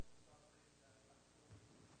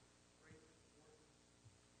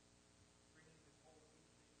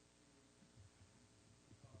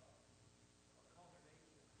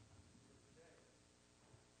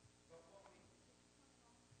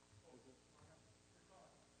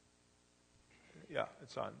Yeah,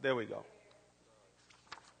 it's on. There we go.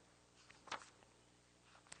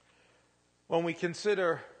 When we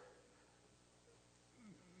consider,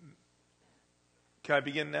 can I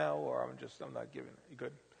begin now, or I'm not giving it? You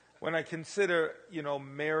good? When I consider,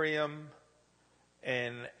 Miriam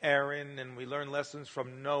and Aaron, and we learn lessons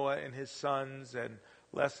from Noah and his sons, and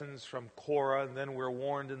lessons from Korah, and then we're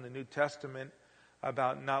warned in the New Testament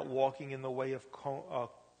about not walking in the way of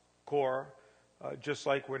Korah, just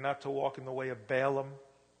like we're not to walk in the way of Balaam.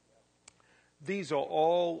 These are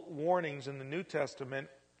all warnings in the New Testament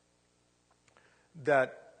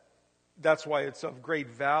that's why it's of great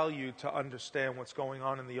value to understand what's going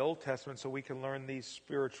on in the Old Testament so we can learn these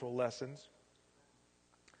spiritual lessons.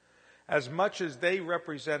 As much as they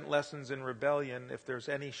represent lessons in rebellion, if there's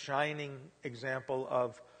any shining example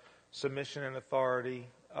of submission and authority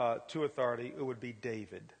to authority, it would be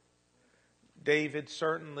David. David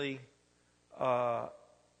certainly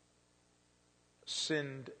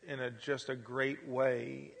sinned in just a great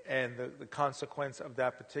way, and the consequence of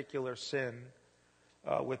that particular sin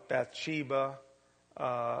with Bathsheba,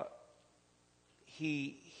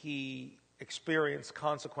 he experienced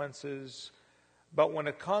consequences. But when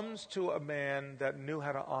it comes to a man that knew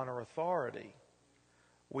how to honor authority,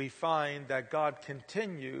 we find that God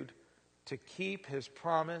continued to keep his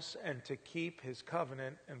promise and to keep his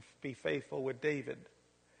covenant and be faithful with David.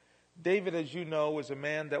 David, as you know, was a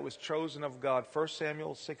man that was chosen of God. 1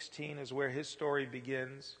 Samuel 16 is where his story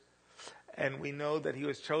begins. And we know that he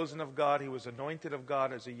was chosen of God. He was anointed of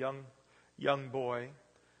God as a young boy.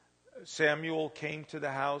 Samuel came to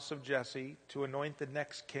the house of Jesse to anoint the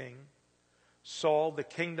next king. Saul, the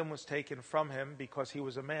kingdom was taken from him because he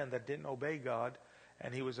was a man that didn't obey God,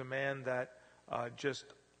 and he was a man that just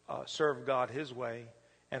served God his way,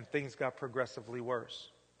 and things got progressively worse.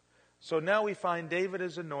 So now we find David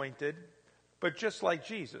is anointed, but just like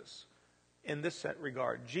Jesus in this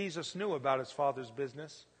regard. Jesus knew about his father's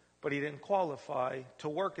business, but he didn't qualify to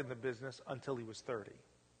work in the business until he was 30.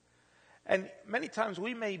 And many times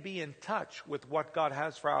we may be in touch with what God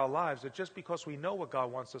has for our lives, that just because we know what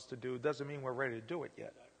God wants us to do doesn't mean we're ready to do it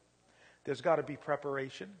yet. There's got to be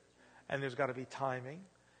preparation, and there's got to be timing,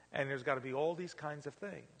 and there's got to be all these kinds of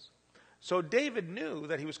things. So David knew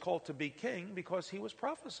that he was called to be king because he was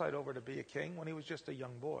prophesied over to be a king when he was just a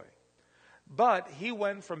young boy. But he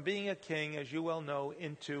went from being a king, as you well know,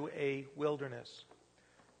 into a wilderness.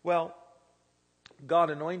 Well,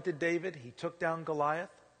 God anointed David. He took down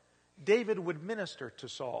Goliath. David would minister to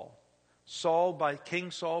Saul.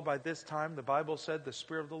 King Saul, by this time, the Bible said the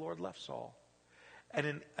Spirit of the Lord left Saul.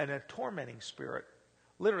 And a tormenting spirit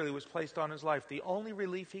literally was placed on his life. The only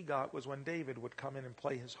relief he got was when David would come in and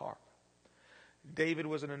play his harp. David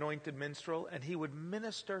was an anointed minstrel, and he would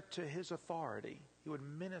minister to his authority. He would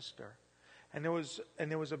minister. And there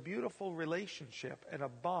was a beautiful relationship and a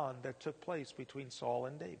bond that took place between Saul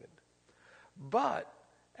and David. But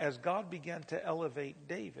as God began to elevate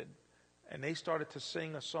David, and they started to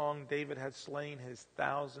sing a song, David had slain his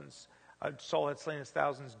thousands, Saul had slain his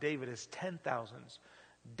thousands, David his 10,000s.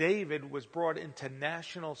 David was brought into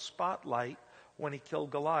national spotlight when he killed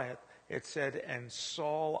Goliath. It said, and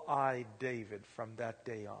Saul eyed David from that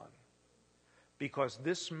day on. Because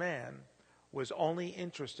this man was only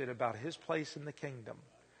interested about his place in the kingdom.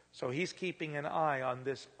 So he's keeping an eye on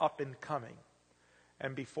this up and coming.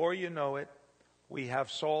 And before you know it, we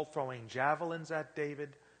have Saul throwing javelins at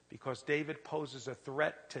David because David poses a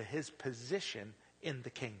threat to his position in the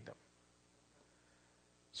kingdom.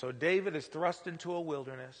 So David is thrust into a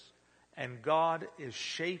wilderness, and God is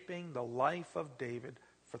shaping the life of David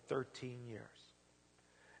for 13 years.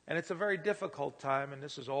 And it's a very difficult time, and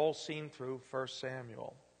this is all seen through 1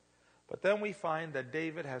 Samuel. But then we find that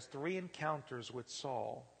David has 3 encounters with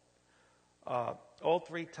Saul. Two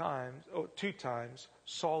times,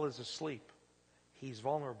 Saul is asleep. He's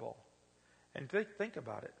vulnerable. And think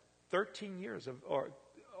about it. 13 years or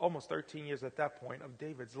almost 13 years at that point of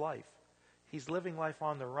David's life. He's living life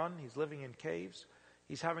on the run. He's living in caves.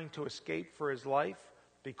 He's having to escape for his life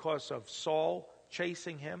because of Saul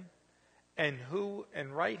chasing him. And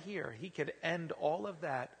right here, he could end all of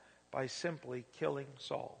that by simply killing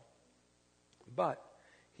Saul. But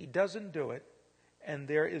he doesn't do it. And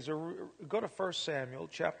there is go to 1 Samuel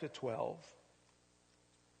chapter 12.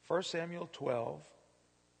 1 Samuel 12.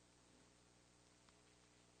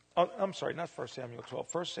 Oh, I'm sorry, not 1 Samuel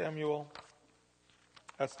 12. 1 Samuel,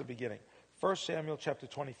 that's the beginning. 1 Samuel chapter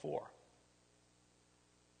 24.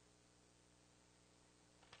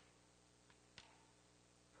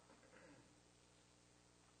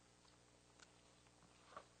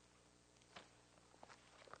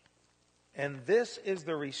 And this is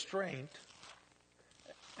the restraint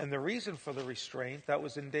And the reason for the restraint, that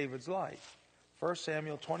was in David's life. 1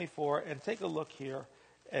 Samuel 24, and take a look here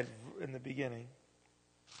in the beginning.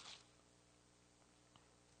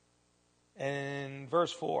 And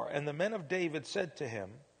verse 4, and the men of David said to him,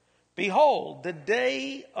 Behold, the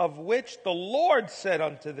day of which the Lord said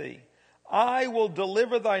unto thee, I will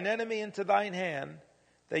deliver thine enemy into thine hand,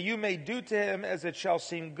 that you may do to him as it shall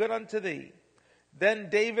seem good unto thee. Then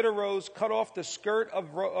David arose, cut off the skirt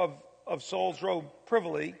of Saul's robe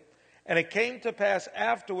privily, and it came to pass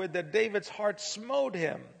afterward that David's heart smote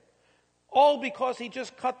him, all because he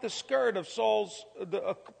just cut the skirt of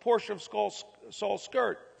a portion of Saul's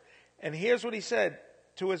skirt. And here's what he said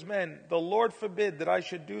to his men, The Lord forbid that I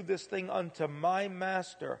should do this thing unto my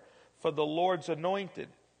master, for the Lord's anointed,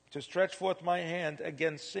 to stretch forth my hand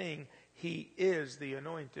against seeing he is the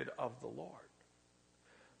anointed of the Lord.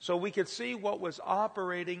 So we could see what was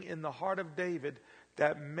operating in the heart of David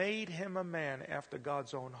that made him a man after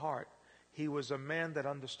God's own heart. He was a man that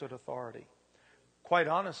understood authority. Quite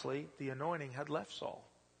honestly, the anointing had left Saul.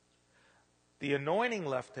 The anointing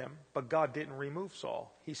left him, but God didn't remove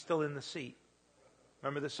Saul. He's still in the seat.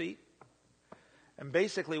 Remember the seat? And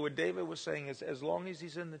basically what David was saying is, as long as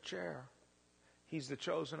he's in the chair, he's the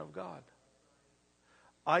chosen of God.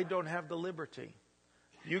 I don't have the liberty.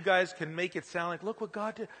 You guys can make it sound like, look what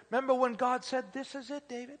God did. Remember when God said, this is it,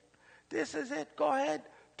 David? This is it. Go ahead.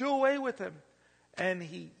 Do away with him. And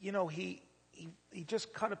he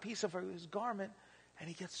just cut a piece of his garment, and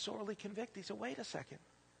he gets sorely convicted. He said, wait a second.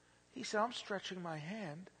 He said, I'm stretching my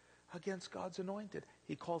hand against God's anointed.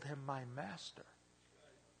 He called him my master.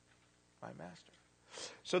 My master.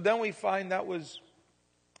 So then we find that was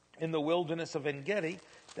in the wilderness of En-Gedi.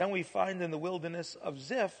 Then we find in the wilderness of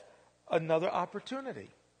Ziph another opportunity.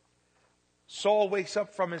 Saul wakes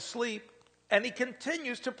up from his sleep and he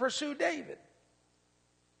continues to pursue David.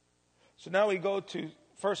 So now we go to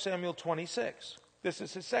 1 Samuel 26. This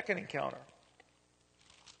is his second encounter.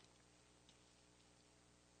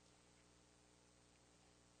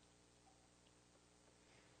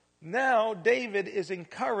 Now David is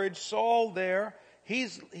encouraged. Saul there,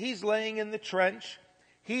 he's laying in the trench.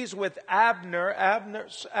 He's with Abner.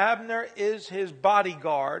 Abner is his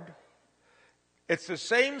bodyguard. It's the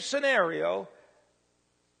same scenario.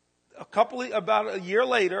 About a year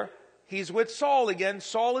later, he's with Saul again.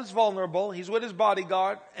 Saul is vulnerable. He's with his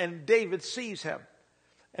bodyguard, and David sees him.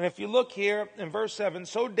 And if you look here in verse 7,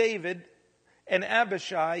 so David and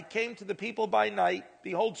Abishai came to the people by night.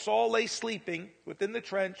 Behold, Saul lay sleeping within the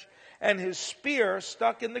trench, and his spear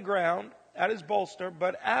stuck in the ground at his bolster,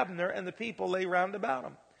 but Abner and the people lay round about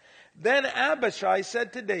him. Then Abishai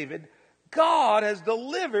said to David, God has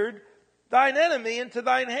delivered thine enemy into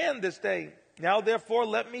thine hand this day. Now therefore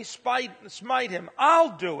let me smite him.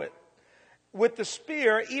 I'll do it with the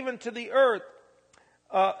spear even to the earth.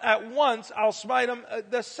 At once I'll smite him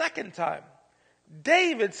the second time.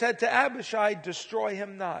 David said to Abishai, destroy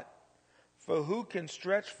him not. For who can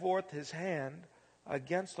stretch forth his hand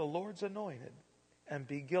against the Lord's anointed and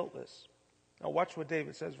be guiltless? Now watch what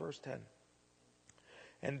David says, verse 10.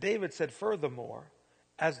 And David said, furthermore,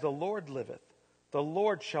 as the Lord liveth, the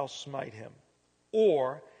Lord shall smite him,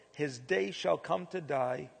 or his day shall come to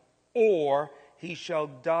die, or he shall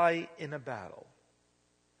die in a battle.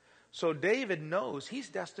 So David knows he's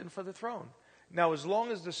destined for the throne. Now, as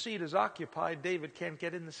long as the seat is occupied, David can't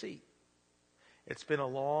get in the seat. It's been a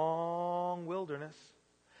long wilderness.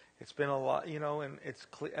 It's been a lot, and it's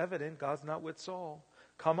evident God's not with Saul.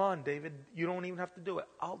 Come on, David, you don't even have to do it.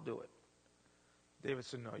 I'll do it. David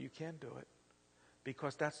said, no, you can't do it,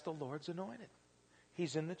 because that's the Lord's anointed.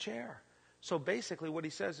 He's in the chair. So basically what he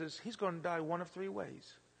says is he's going to die one of three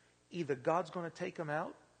ways. Either God's going to take him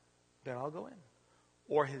out, then I'll go in.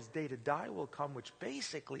 Or his day to die will come, which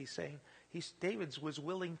basically saying David was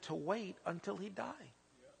willing to wait until he died.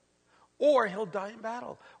 Or he'll die in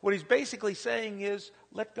battle. What he's basically saying is,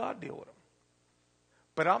 let God deal with him.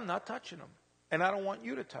 But I'm not touching him. And I don't want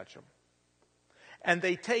you to touch him. And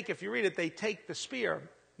they take, if you read it, they take the spear.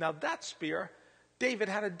 Now that spear, David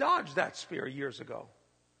had to dodge that spear years ago.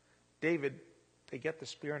 They get the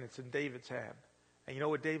spear and it's in David's hand. And you know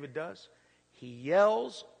what David does? He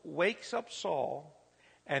yells, wakes up Saul,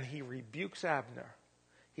 and he rebukes Abner.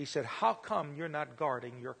 He said, how come you're not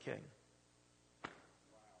guarding your king?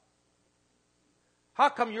 How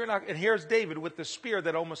come you're not? And here's David with the spear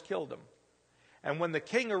that almost killed him. And when the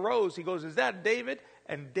king arose, he goes, is that David?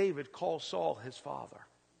 And David calls Saul his father.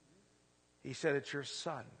 He said, it's your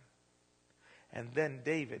son. And then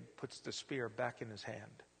David puts the spear back in his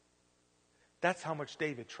hand. That's how much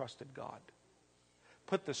David trusted God.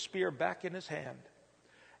 Put the spear back in his hand.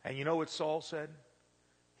 And you know what Saul said?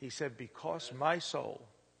 He said, because my soul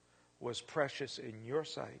was precious in your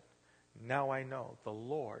sight, now I know the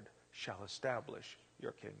Lord shall establish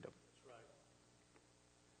your kingdom.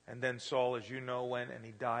 And then Saul, as you know, went and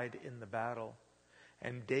he died in the battle.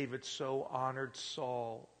 And David so honored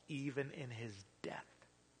Saul even in his death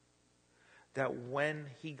that when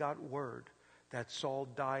he got word that Saul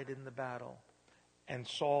died in the battle and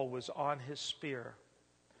Saul was on his spear,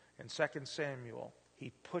 in 2 Samuel,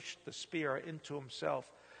 he pushed the spear into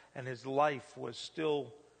himself and his life was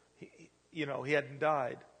still, he hadn't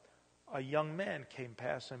died. A young man came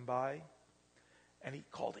passing by and he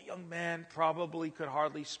called a young man, probably could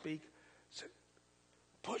hardly speak, said,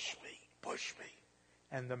 push me.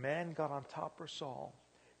 And the man got on top of Saul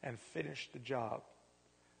and finished the job.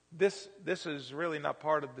 This is really not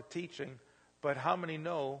part of the teaching, but how many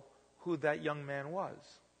know who that young man was?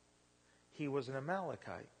 He was an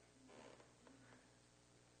Amalekite.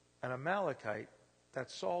 An Amalekite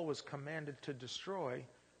that Saul was commanded to destroy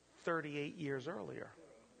 38 years earlier.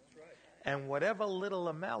 And whatever little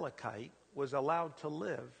Amalekite was allowed to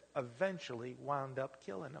live eventually wound up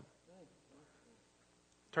killing him.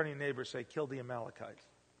 Turn to your neighbor and say, kill the Amalekites.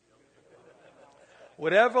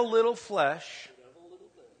 Whatever little flesh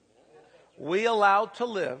we allowed to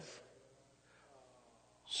live,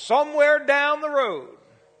 somewhere down the road,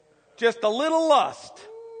 just a little lust.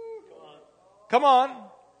 Come on.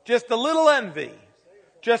 Just a little envy.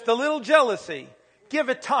 Just a little jealousy. Give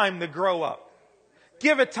it time to grow up.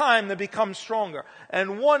 Give it time to become stronger.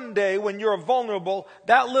 And one day when you're vulnerable,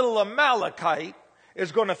 that little Amalekite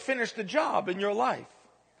is going to finish the job in your life.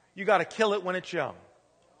 You got to kill it when it's young.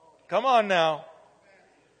 Come on now.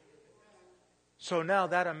 So now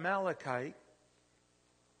that Amalekite,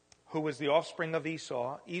 who was the offspring of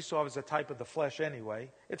Esau is a type of the flesh anyway,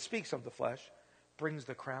 it speaks of the flesh, brings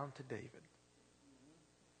the crown to David.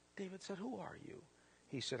 David said, who are you?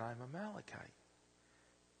 He said, I'm Amalekite.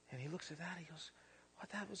 And he looks at that, he goes, what,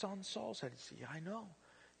 that was on Saul's head? He said, yeah, I know.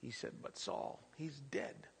 He said, but Saul, he's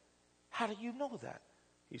dead. How do you know that?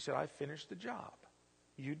 He said, I finished the job.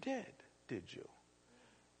 You did you?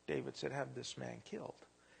 David said, have this man killed.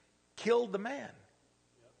 Killed the man.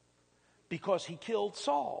 Because he killed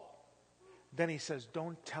Saul. Then he says,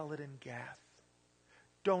 don't tell it in Gath.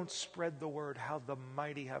 Don't spread the word how the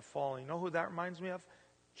mighty have fallen. You know who that reminds me of?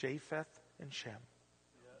 Japheth and Shem.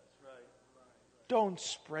 Don't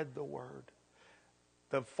spread the word.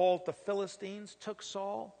 The Philistines took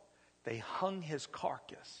Saul. They hung his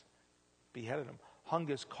carcass. Beheaded him. Hung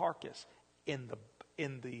his carcass in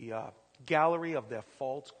the gallery of their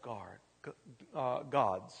false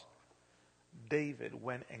gods. David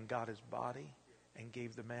went and got his body and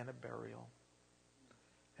gave the man a burial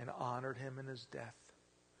and honored him in his death.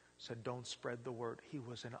 Said, don't spread the word. He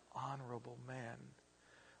was an honorable man.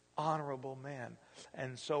 Honorable man.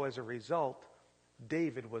 And so as a result,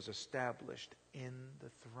 David was established in the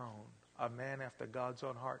throne. A man after God's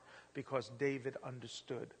own heart, because David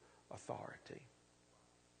understood authority.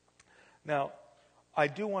 Now, I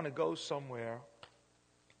do want to go somewhere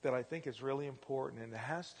that I think is really important, and it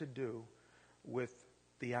has to do with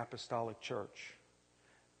the apostolic church.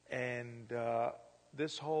 And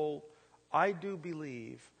I do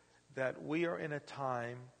believe that we are in a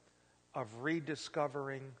time of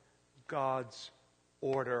rediscovering God's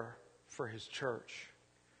order for his church.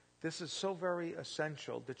 This is so very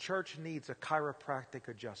essential. The church needs a chiropractic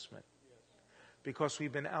adjustment because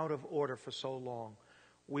we've been out of order for so long.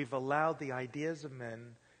 We've allowed the ideas of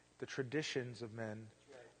men, the traditions of men,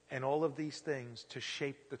 and all of these things to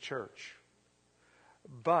shape the church.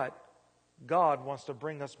 But God wants to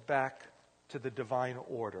bring us back to the divine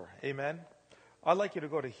order. Amen? I'd like you to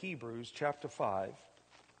go to Hebrews chapter 5.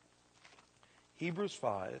 Hebrews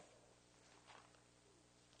 5.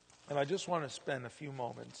 And I just want to spend a few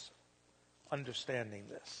moments understanding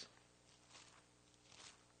this.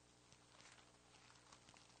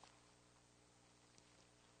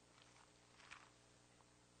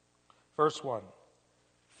 Verse 1.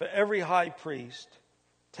 For every high priest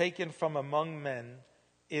taken from among men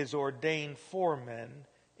is ordained for men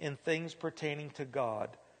in things pertaining to God,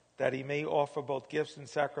 that he may offer both gifts and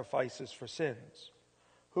sacrifices for sins.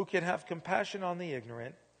 Who can have compassion on the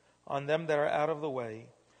ignorant, on them that are out of the way,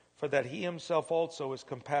 for that he himself also is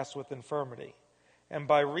compassed with infirmity. And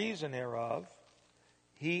by reason hereof,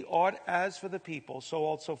 he ought as for the people, so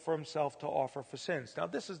also for himself to offer for sins. Now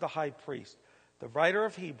this is the high priest. The writer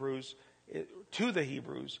of Hebrews, to the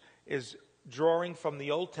Hebrews, is drawing from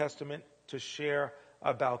the Old Testament to share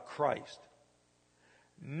about Christ.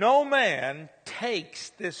 No man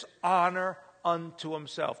takes this honor unto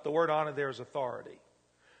himself. The word honor there is authority.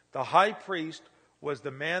 The high priest was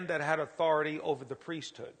the man that had authority over the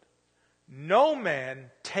priesthood. no man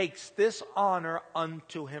takes this honor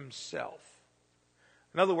unto himself.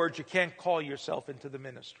 In other words, you can't call yourself into the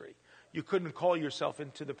ministry. You couldn't call yourself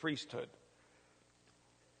into the priesthood.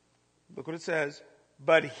 Look what it says.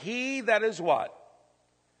 But he that is what?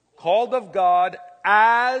 Called of God,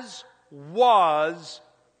 as was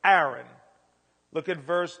Aaron. Look at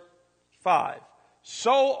verse 5.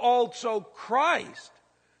 So also Christ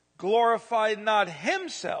glorified not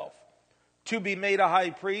himself to be made a high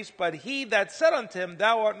priest, but he that said unto him,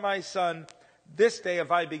 Thou art my son, this day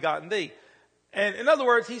have I begotten thee. And in other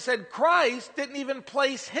words, he said Christ didn't even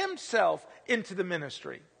place himself into the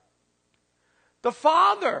ministry. The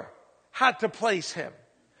Father had to place him.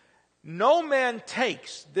 No man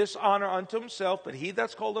takes this honor unto himself, but he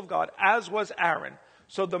that's called of God, as was Aaron.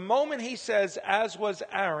 So the moment he says, as was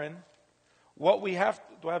Aaron, what we have,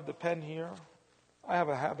 do I have the pen here? I have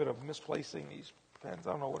a habit of misplacing these pens.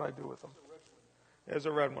 I don't know what I do with them. There's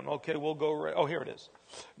a red one. Okay, we'll go red. Oh, here it is.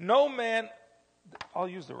 No man, I'll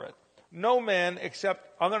use the red. No man except,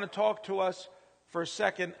 I'm going to talk to us for a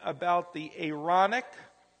second about the Aaronic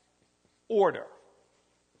order.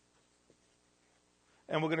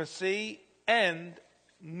 And we're going to see and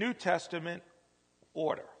New Testament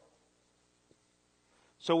order.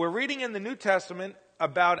 So we're reading in the New Testament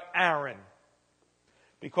about Aaron,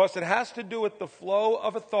 because it has to do with the flow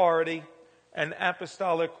of authority and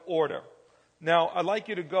apostolic order. Now, I'd like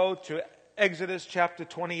you to go to Exodus chapter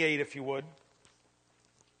 28, if you would.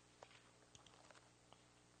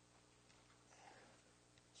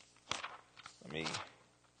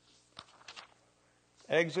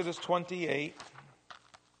 Exodus 28.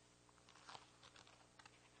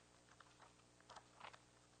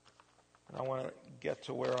 And I want to get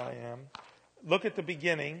to where I am. Look at the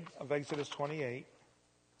beginning of Exodus 28.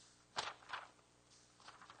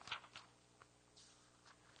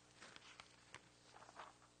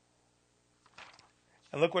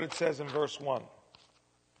 And look what it says in verse 1.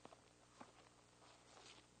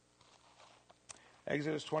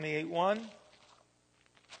 Exodus 28:1.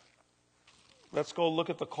 Let's go look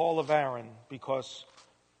at the call of Aaron, because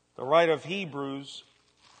the writer of Hebrews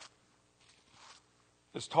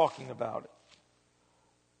is talking about it.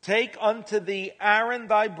 Take unto thee Aaron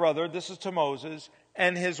thy brother, this is to Moses,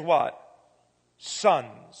 and his what?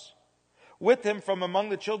 Sons, with him from among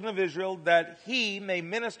the children of Israel, that he may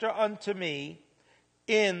minister unto me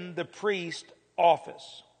in the priest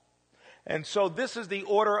office. And so this is the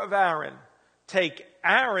order of Aaron. Take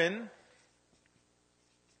Aaron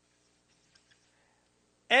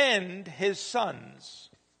and his sons.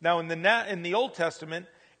 Now in the Old Testament,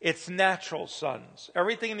 it's natural sons.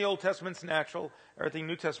 Everything in the Old Testament is natural. Everything in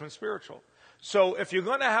the New Testament is spiritual. So if you're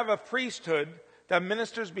going to have a priesthood that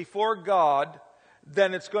ministers before God,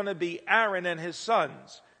 then it's going to be Aaron and his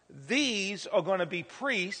sons. These are going to be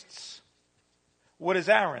priests. What is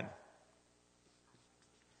Aaron?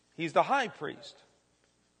 He's the high priest.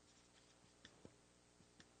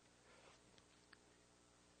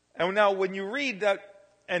 And now when you read that,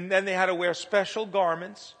 and then they had to wear special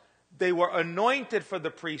garments, they were anointed for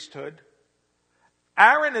the priesthood.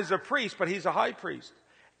 Aaron is a priest, but he's a high priest.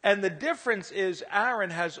 And the difference is Aaron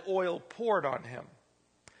has oil poured on him.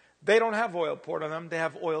 They don't have oil poured on them. They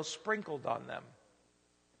have oil sprinkled on them.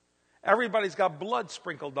 Everybody's got blood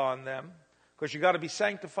sprinkled on them, because you've got to be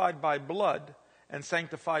sanctified by blood and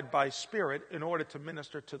sanctified by spirit in order to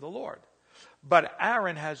minister to the Lord. But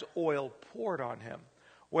Aaron has oil poured on him.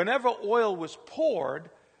 Whenever oil was poured,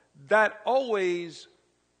 that always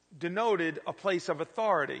denoted a place of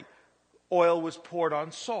authority. Oil was poured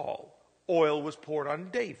on Saul. Oil was poured on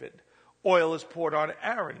David. Oil is poured on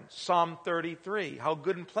Aaron. Psalm 33, how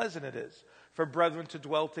good and pleasant it is for brethren to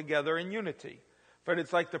dwell together in unity. For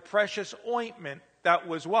it's like the precious ointment that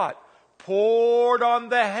was what? Poured on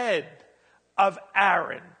the head of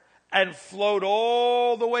Aaron and flowed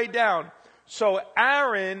all the way down. So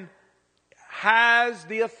Aaron has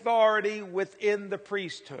the authority within the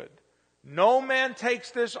priesthood. No man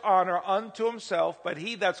takes this honor unto himself, but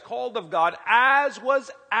he that's called of God, as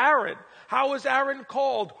was Aaron. How was Aaron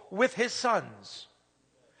called? With his sons.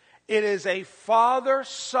 It is a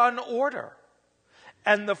father-son order.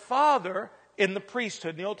 And the father in the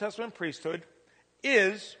priesthood, in the Old Testament priesthood,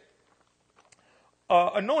 is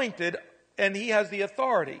anointed, and he has the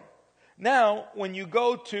authority. Now, when you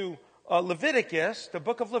go to Leviticus, the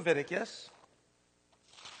book of Leviticus,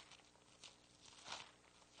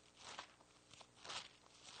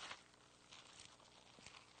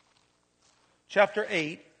 chapter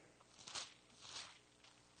 8,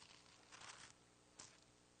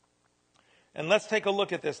 and let's take a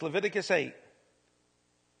look at this. Leviticus 8,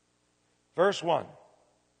 verse 1.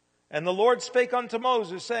 And the Lord spake unto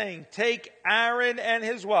Moses, saying, take Aaron and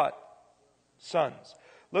his what? Sons.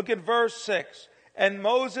 Look at verse 6. And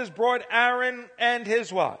Moses brought Aaron and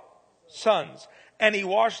his what? Sons. And he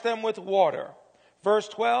washed them with water. Verse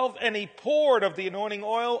 12. And he poured of the anointing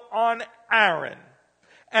oil on Aaron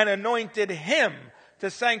and anointed him to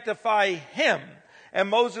sanctify him. And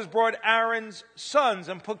Moses brought Aaron's sons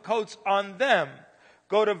and put coats on them.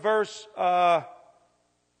 Go to verse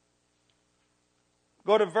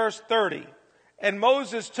 30. And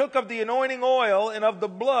Moses took of the anointing oil and of the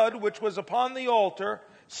blood which was upon the altar,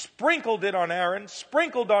 sprinkled it on Aaron,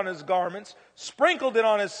 sprinkled on his garments, sprinkled it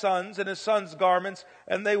on his sons and his sons' garments,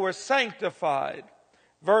 and they were sanctified.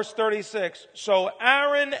 Verse 36. So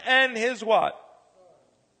Aaron and his what?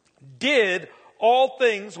 Did all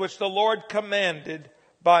things which the Lord commanded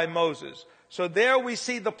by Moses. So there we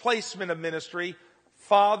see the placement of ministry,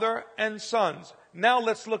 father and sons. Now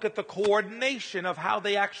let's look at the coordination of how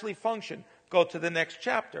they actually function. Go to the next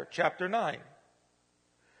chapter, chapter 9.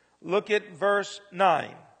 Look at verse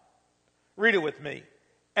 9. Read it with me.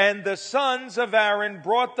 And the sons of Aaron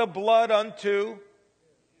brought the blood unto...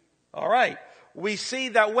 All right. We see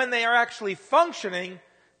that when they are actually functioning,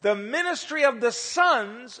 the ministry of the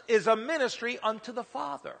sons is a ministry unto the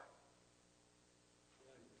father.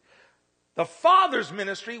 The father's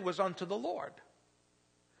ministry was unto the Lord.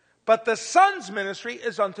 But the son's ministry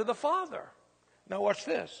is unto the father. Now watch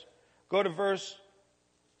this. Go to verse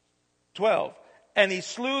 12. And he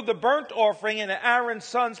slew the burnt offering, and Aaron's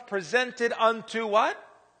sons presented unto what?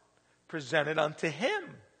 Presented unto him.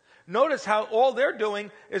 Notice how all they're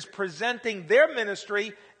doing is presenting their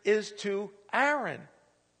ministry is to Aaron.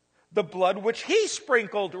 The blood which he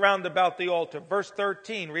sprinkled round about the altar. Verse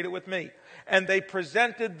 13, read it with me. And they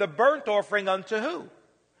presented the burnt offering unto who?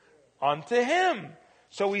 Unto him.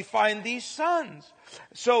 So we find these sons.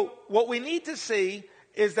 So what we need to see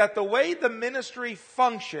is that the way the ministry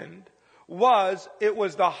functioned was, it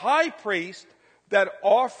was the high priest that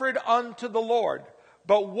offered unto the Lord.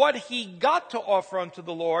 But what he got to offer unto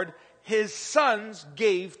the Lord, his sons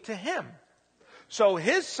gave to him. So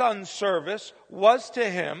his son's service was to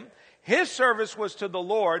him. His service was to the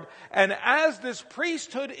Lord. And as this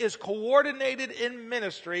priesthood is coordinated in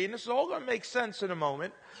ministry, and this is all going to make sense in a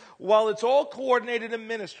moment, while it's all coordinated in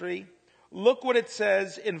ministry, look what it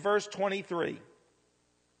says in verse 23.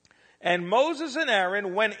 And Moses and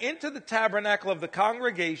Aaron went into the tabernacle of the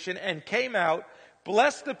congregation and came out,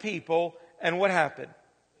 blessed the people, and what happened?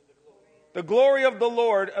 The glory of the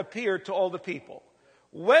Lord appeared to all the people.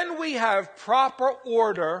 When we have proper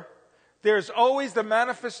order, there's always the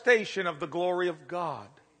manifestation of the glory of God.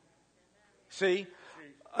 See?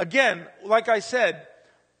 Again, like I said,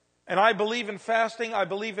 and I believe in fasting, I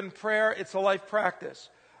believe in prayer, it's a life practice.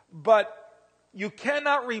 But you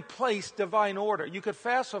cannot replace divine order. You could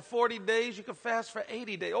fast for 40 days, you could fast for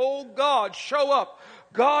 80 days. Oh God, show up.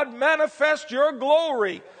 God, manifest your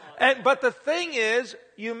glory. But the thing is,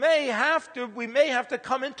 we may have to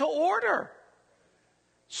come into order.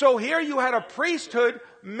 So here you had a priesthood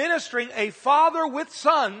ministering, a father with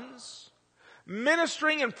sons,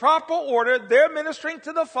 ministering in proper order. They're ministering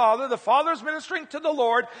to the father's ministering to the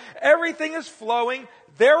Lord. Everything is flowing.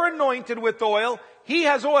 They're anointed with oil. He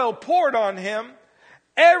has oil poured on him.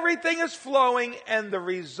 Everything is flowing, and the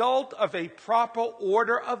result of a proper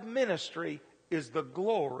order of ministry is the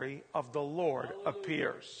glory of the Lord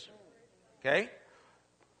appears. Okay?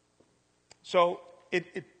 So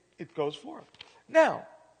it goes forth. Now,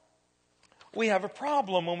 we have a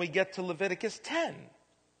problem when we get to Leviticus 10.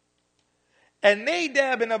 And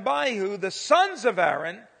Nadab and Abihu, the sons of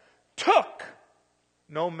Aaron, took,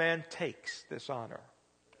 no man takes this honor,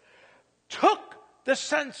 took the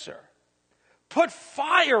censer, put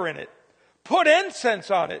fire in it, put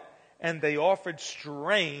incense on it, and they offered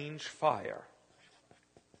strange fire.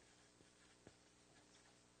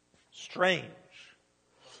 Strange.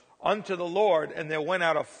 Unto the Lord, and there went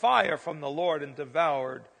out a fire from the Lord and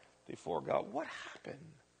devoured before God. What happened?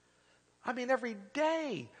 I mean, every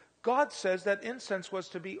day God says that incense was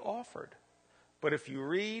to be offered. But if you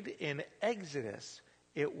read in Exodus,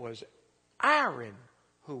 it was Aaron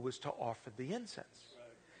who was to offer the incense.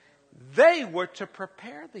 They were to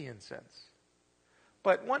prepare the incense.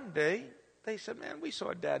 But one day they said, man, we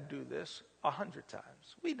saw Dad do this 100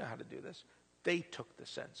 times. We know how to do this. They took the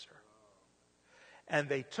censer. And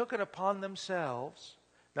they took it upon themselves.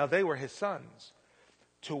 Now they were his sons.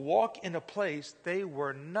 To walk in a place they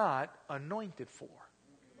were not anointed for.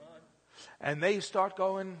 And they start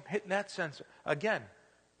hitting that censer. Again,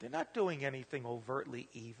 they're not doing anything overtly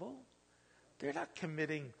evil. They're not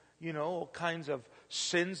committing, all kinds of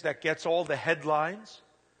sins that gets all the headlines.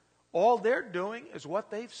 All they're doing is what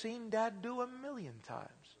they've seen Dad do 1,000,000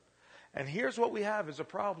 times. And here's what we have as a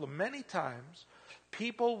problem. Many times,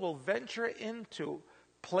 people will venture into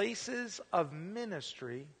places of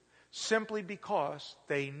ministry simply because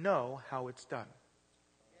they know how it's done.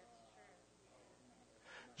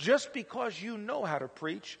 Just because you know how to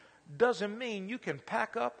preach doesn't mean you can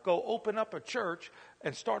pack up, go open up a church,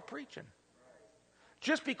 and start preaching.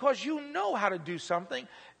 Just because you know how to do something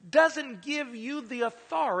doesn't give you the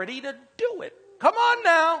authority to do it. Come on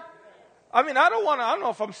now. I mean, I don't know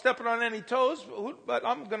if I'm stepping on any toes, but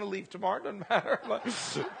I'm going to leave tomorrow. It doesn't matter. But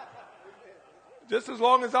just as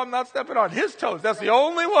long as I'm not stepping on his toes. That's the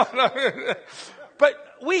only one.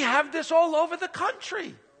 But we have this all over the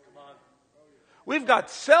country. We've got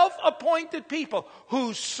self-appointed people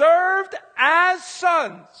who served as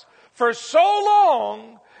sons for so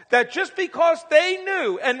long that just because they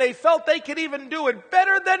knew and they felt they could even do it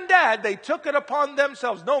better than Dad, they took it upon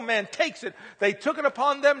themselves. No man takes it. They took it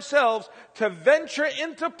upon themselves to venture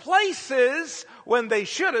into places when they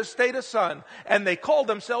should have stayed a son. And they called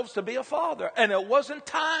themselves to be a father. And it wasn't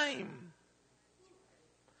time.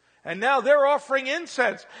 And now they're offering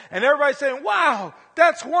incense. And everybody's saying, wow,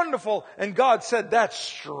 that's wonderful. And God said, that's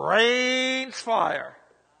strange fire.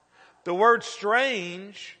 The word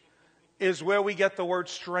strange is where we get the word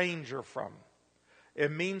stranger from.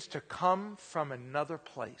 It means to come from another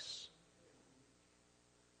place.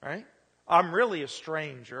 Right? I'm really a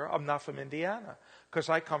stranger. I'm not from Indiana because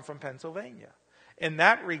I come from Pennsylvania. In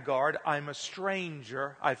that regard, I'm a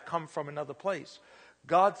stranger. I've come from another place.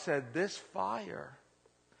 God said this fire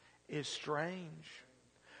is strange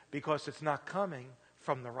because it's not coming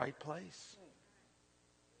from the right place.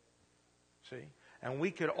 See? And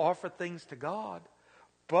we could offer things to God,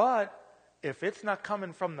 but if it's not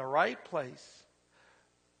coming from the right place,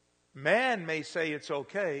 man may say it's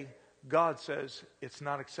okay. God says it's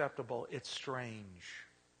not acceptable. It's strange.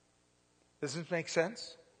 Does this make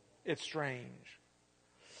sense? It's strange.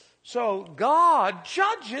 So God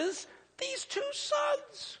judges these two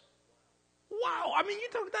sons. Wow. I mean, you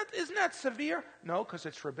talk that, isn't that severe? No, because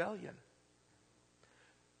it's rebellion.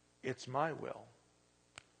 It's my will.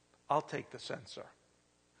 I'll take the censor.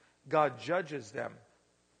 God judges them.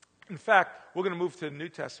 In fact, we're going to move to the New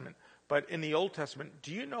Testament. But in the Old Testament,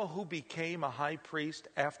 do you know who became a high priest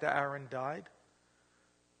after Aaron died?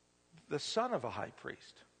 The son of a high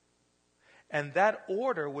priest. And that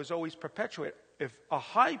order was always perpetuated. If a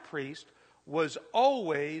high priest was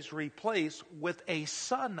always replaced with a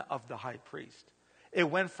son of the high priest. It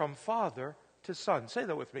went from father to son. Say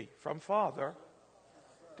that with me. From father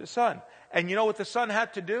to son. And you know what the son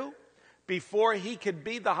had to do? Before he could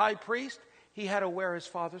be the high priest, he had to wear his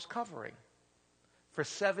father's covering for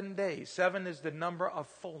 7 days. 7 is the number of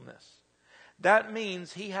fullness. That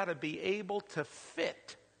means he had to be able to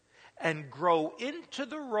fit and grow into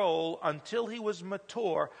the role until he was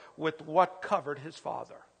mature with what covered his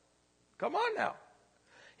father. Come on now.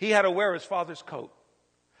 He had to wear his father's coat.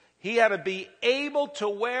 He had to be able to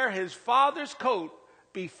wear his father's coat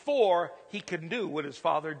before he could do what his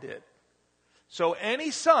father did. So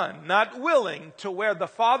any son not willing to wear the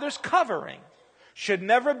father's covering should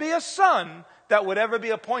never be a son that would ever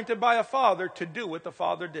be appointed by a father to do what the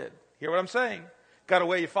father did. Hear what I'm saying? Got to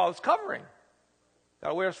wear your father's covering. Got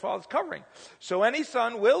to wear his father's covering. So any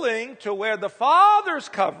son willing to wear the father's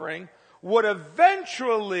covering would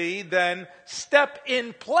eventually then step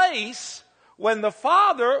in place when the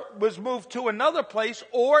father was moved to another place,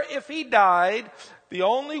 or if he died, the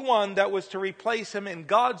only one that was to replace him in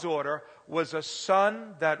God's order was a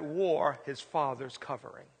son that wore his father's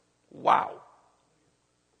covering. Wow.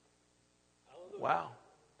 Wow.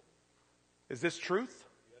 Is this truth?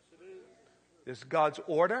 Yes, it is. This is God's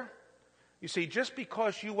order? You see, just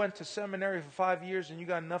because you went to seminary for 5 years and you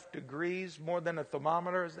got enough degrees, more than a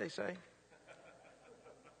thermometer, as they say.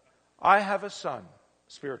 I have a son,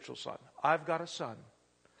 spiritual son. I've got a son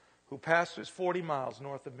who pastors 40 miles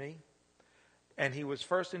north of me. And he was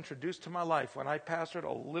first introduced to my life when I pastored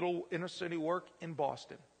a little inner city work in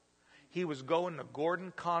Boston. He was going to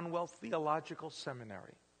Gordon Conwell Theological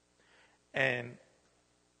Seminary. And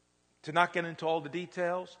to not get into all the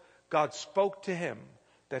details, God spoke to him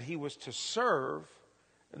that he was to serve,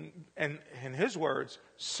 and in his words,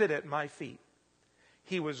 sit at my feet.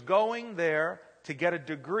 He was going there to get a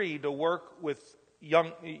degree to work with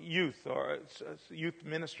young youth or youth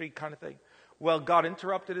ministry kind of thing. Well, God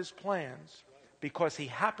interrupted his plans because he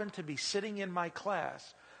happened to be sitting in my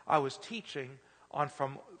class. I was teaching on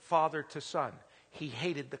from father to son. He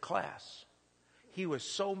hated the class. He was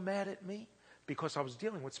so mad at me because I was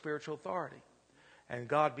dealing with spiritual authority. And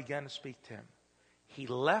God began to speak to him. He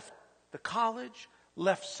left the college,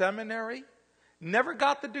 left seminary, never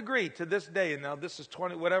got the degree to this day. And now this is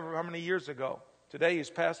 20, whatever, how many years ago. Today he's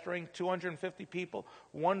pastoring 250 people,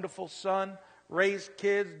 wonderful son, raised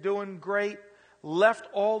kids, doing great. Left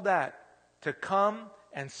all that to come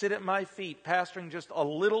and sit at my feet, pastoring just a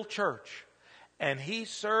little church. And he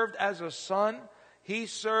served as a son. He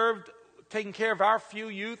served taking care of our few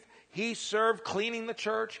youth. He served cleaning the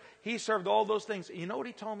church. He served all those things. You know what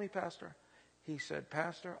he told me, Pastor? He said,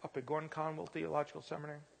 Pastor, up at Gordon Conwell Theological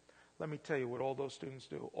Seminary, let me tell you what all those students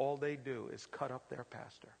do. All they do is cut up their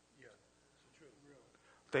pastor.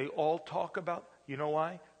 They all talk about, you know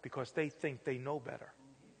why? Because they think they know better.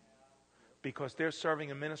 Because they're serving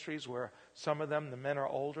in ministries where some of them, the men are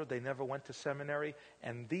older, they never went to seminary,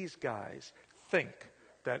 and these guys think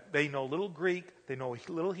that they know little Greek, they know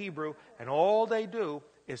little Hebrew, and all they do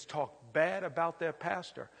is talk bad about their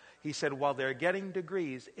pastor. He said, while they're getting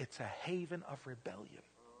degrees, it's a haven of rebellion.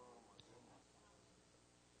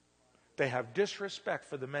 They have disrespect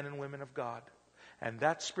for the men and women of God. And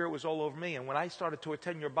that spirit was all over me. And when I started to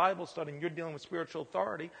attend your Bible study, and you're dealing with spiritual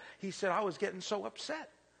authority, he said, I was getting so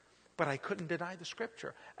upset. But I couldn't deny the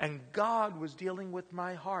scripture. And God was dealing with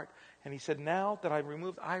my heart. And he said, now that I've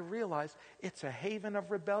removed, I realize it's a haven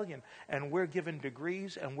of rebellion. And we're given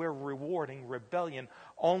degrees and we're rewarding rebellion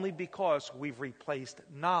only because we've replaced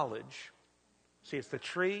knowledge. See, it's the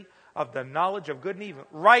tree of the knowledge of good and evil.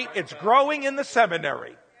 Right, it's growing in the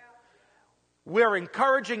seminary. We're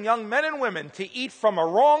encouraging young men and women to eat from a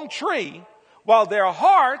wrong tree while their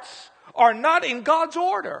hearts are not in God's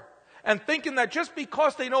order. And thinking that just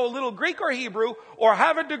because they know a little Greek or Hebrew or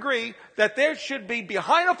have a degree, that they should be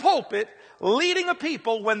behind a pulpit leading a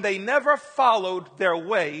people when they never followed their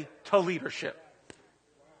way to leadership.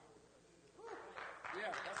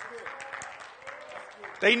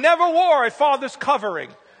 They never wore a father's covering.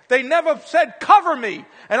 They never said, cover me,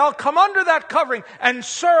 and I'll come under that covering, and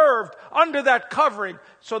served under that covering.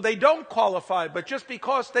 So they don't qualify, but just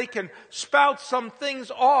because they can spout some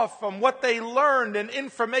things off from what they learned and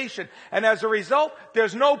information, and as a result,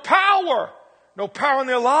 there's no power in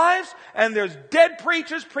their lives, and there's dead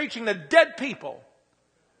preachers preaching to dead people.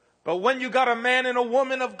 But when you got a man and a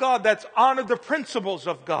woman of God that's honored the principles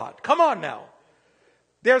of God, come on now,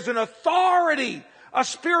 there's an authority, a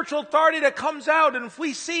spiritual authority that comes out. And if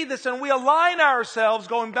we see this and we align ourselves,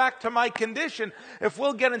 going back to my condition, if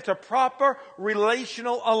we'll get into proper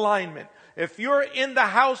relational alignment, if you're in the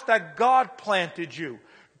house that God planted you,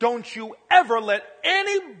 don't you ever let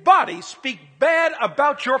anybody speak bad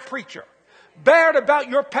about your preacher, bad about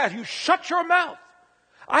your pastor. You shut your mouth.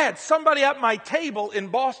 I had somebody at my table in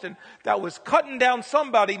Boston that was cutting down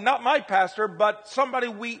somebody, not my pastor, but somebody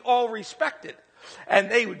we all respected. And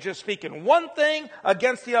they were just speaking one thing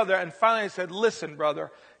against the other. And finally I said, listen,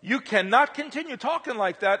 brother, you cannot continue talking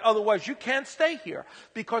like that. Otherwise you can't stay here.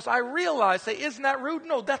 Because I realized, say, isn't that rude?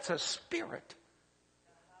 No, that's a spirit.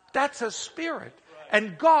 That's a spirit.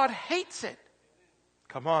 And God hates it.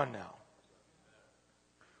 Come on now.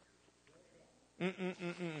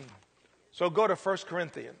 So go to 1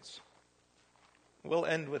 Corinthians. We'll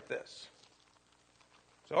end with this.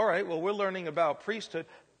 So, all right, well, we're learning about priesthood.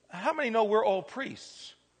 How many know we're all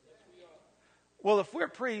priests? Well, if we're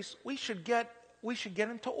priests, we should get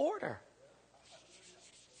into order.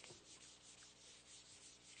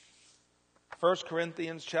 1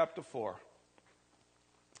 Corinthians chapter 4.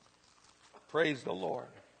 Praise the Lord.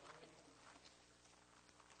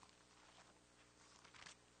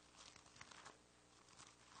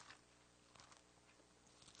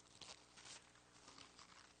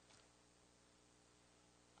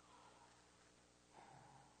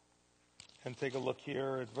 And take a look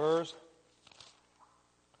here at verse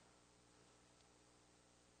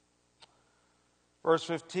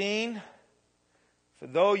 15. For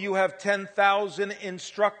though you have 10,000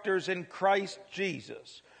 instructors in Christ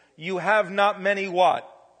Jesus, you have not many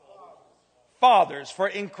what? Fathers. For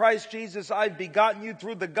in Christ Jesus I've begotten you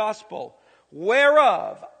through the gospel,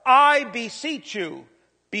 whereof I beseech you,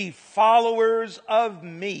 be followers of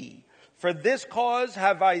me. For this cause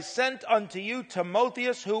have I sent unto you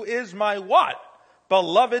Timotheus, who is my what?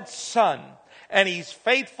 Beloved son. And he's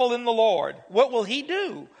faithful in the Lord. What will he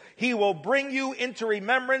do? He will bring you into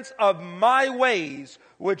remembrance of my ways,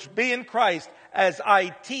 which be in Christ, as I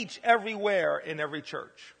teach everywhere in every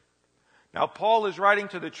church. Now, Paul is writing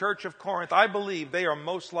to the church of Corinth. I believe they are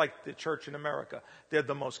most like the church in America. They're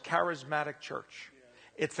the most charismatic church.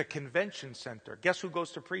 It's a convention center. Guess who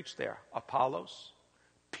goes to preach there? Apollos.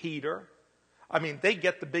 Peter. I mean, they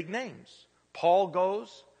get the big names. Paul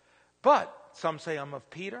goes. But some say, I'm of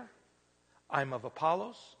Peter. I'm of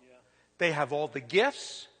Apollos. Yeah. They have all the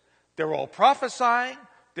gifts. They're all prophesying.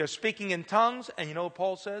 They're speaking in tongues, and you know what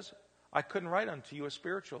Paul says? I couldn't write unto you as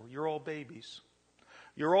spiritual. You're all babies.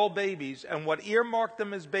 You're all babies. And what earmarked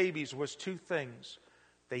them as babies was two things.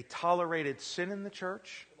 They tolerated sin in the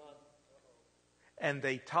church, and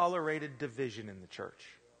they tolerated division in the church.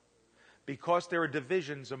 Because there are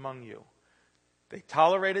divisions among you. They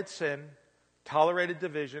tolerated sin, tolerated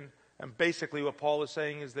division, and basically what Paul is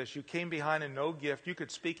saying is this: you came behind in no gift. You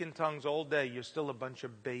could speak in tongues all day. You're still a bunch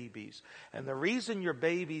of babies. And the reason you're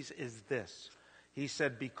babies is this. He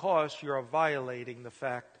said, because you're violating the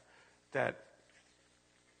fact that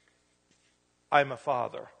I'm a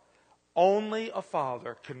father. Only a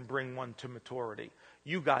father can bring one to maturity.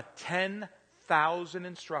 You got 10,000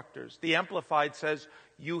 instructors. The Amplified says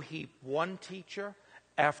you heap one teacher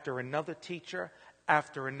after another teacher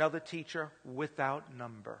after another teacher without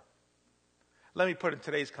number. Let me put it in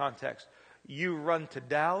today's context. You run to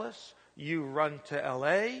Dallas, you run to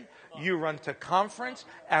LA, you run to conference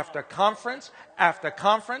after conference after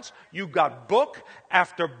conference. You got book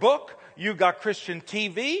after book. You got Christian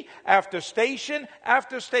TV after station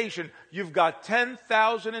after station. You've got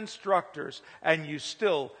 10,000 instructors, and you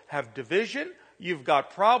still have division. You've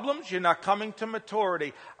got problems. You're not coming to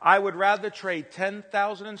maturity. I would rather trade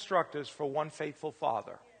 10,000 instructors for one faithful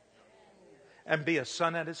father and be a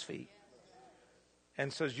son at his feet.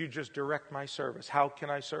 And says, you just direct my service. How can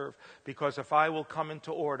I serve? Because if I will come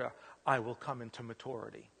into order, I will come into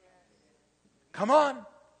maturity. Come on.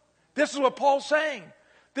 This is what Paul's saying.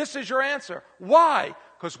 This is your answer. Why?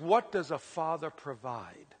 Because what does a father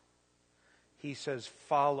provide? He says,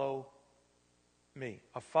 follow me.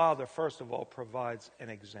 A father, first of all, provides an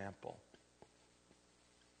example.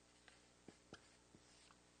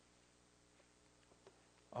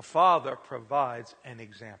 A father provides an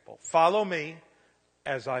example. Follow me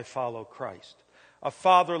as I follow Christ. A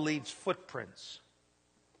father leaves footprints.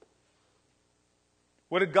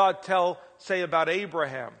 What did God say about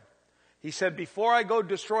Abraham? He said, before I go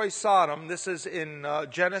destroy Sodom, this is in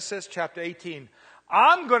Genesis chapter 18,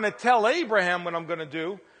 I'm going to tell Abraham what I'm going to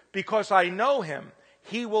do because I know him.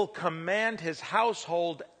 He will command his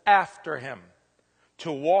household after him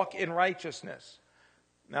to walk in righteousness.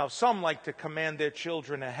 Now, some like to command their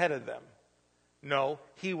children ahead of them. No,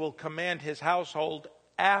 he will command his household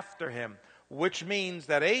after him, which means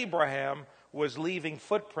that Abraham was leaving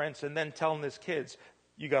footprints and then telling his kids,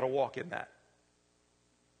 you got to walk in that.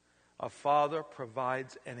 A father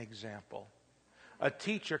provides an example. A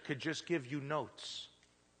teacher could just give you notes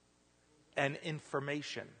and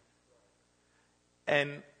information.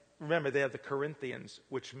 And remember, they are the Corinthians,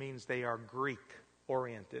 which means they are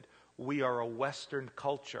Greek-oriented. We are a Western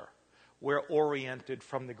culture. We're oriented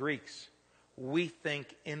from the Greeks. We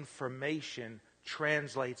think information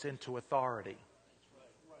translates into authority.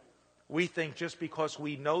 We think just because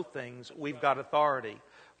we know things, we've got authority.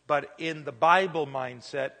 But in the Bible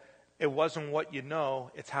mindset, it wasn't what you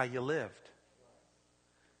know, it's how you lived.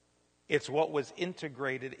 It's what was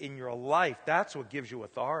integrated in your life. That's what gives you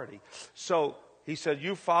authority. So he said,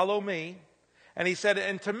 you follow me. And he said,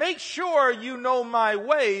 and to make sure you know my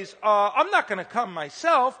ways, I'm not going to come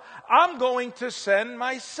myself. I'm going to send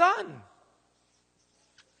my son.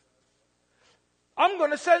 I'm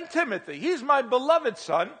going to send Timothy. He's my beloved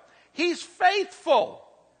son. He's faithful.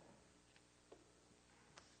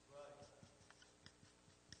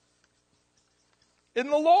 In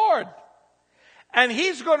the Lord. And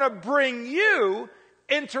he's going to bring you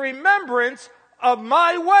into remembrance of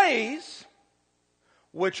my ways,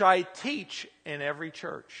 which I teach in every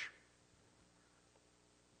church.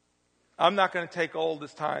 I'm not going to take all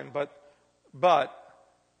this time, but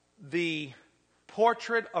the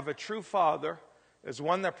portrait of a true father is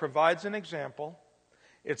one that provides an example.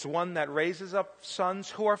 It's one that raises up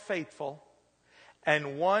sons who are faithful,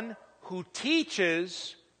 and one who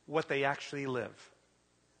teaches what they actually live.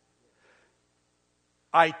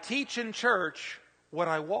 I teach in church what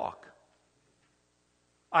I walk.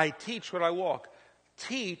 I teach what I walk.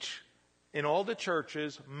 Teach in all the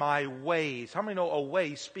churches my ways. How many know a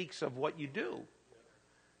way speaks of what you do?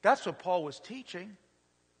 That's what Paul was teaching.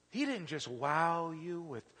 He didn't just wow you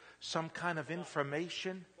with some kind of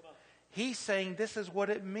information. He's saying this is what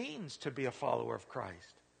it means to be a follower of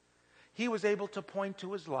Christ. He was able to point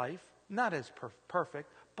to his life, not as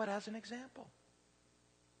perfect, but as an example.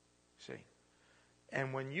 See?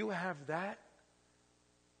 And when you have that,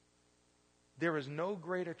 there is no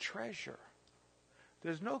greater treasure.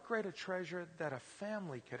 There's no greater treasure that a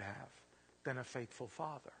family could have than a faithful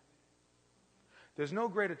father. There's no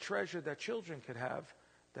greater treasure that children could have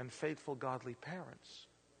than faithful, godly parents.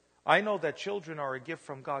 I know that children are a gift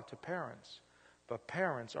from God to parents, but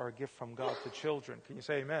parents are a gift from God to children. Can you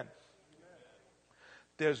say amen?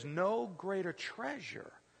 There's no greater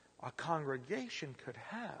treasure a congregation could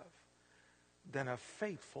have than a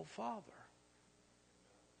faithful father.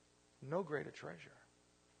 No greater treasure.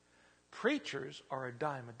 Preachers are a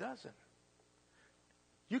dime a dozen.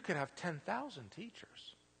 You could have 10,000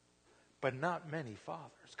 teachers, but not many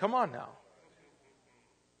fathers. Come on now.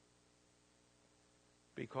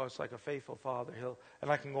 Because like a faithful father,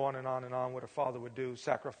 and I can go on and on what a father would do,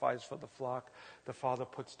 sacrifice for the flock. The father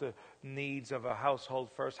puts the needs of a household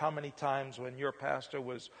first. How many times when your pastor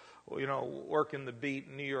was, working the beat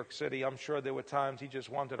in New York City, I'm sure there were times he just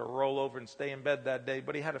wanted to roll over and stay in bed that day,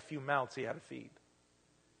 but he had a few mouths he had to feed.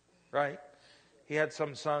 Right? He had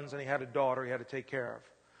some sons and he had a daughter he had to take care of.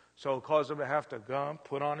 So it caused him to have to go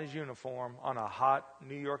put on his uniform on a hot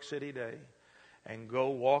New York City day and go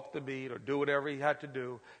walk the beat or do whatever he had to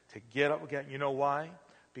do to get up again. You know why?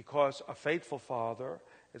 Because a faithful father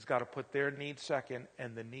has got to put their needs second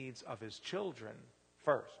and the needs of his children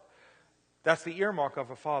first. That's the earmark of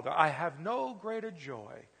a father. I have no greater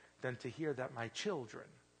joy than to hear that my children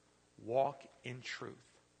walk in truth.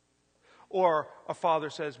 Or a father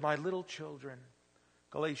says, my little children,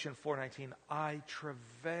 Galatians 4:19, I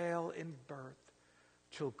travail in birth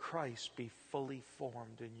till Christ be fully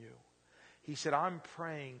formed in you. He said, I'm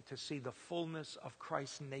praying to see the fullness of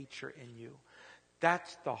Christ's nature in you.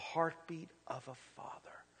 That's the heartbeat of a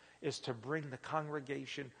father, is to bring the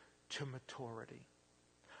congregation to maturity.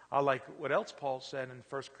 I like what else Paul said in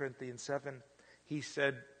 1 Corinthians 7. He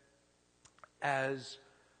said, as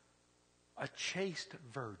a chaste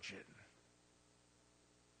virgin.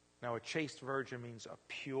 Now, a chaste virgin means a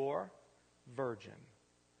pure virgin,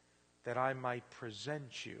 that I might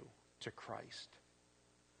present you to Christ.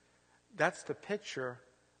 That's the picture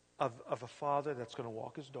of a father that's going to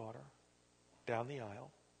walk his daughter down the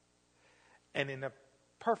aisle. And in a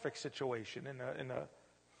perfect situation,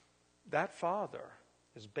 that father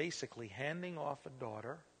is basically handing off a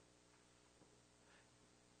daughter,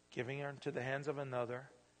 giving her into the hands of another,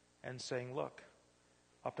 and saying, look,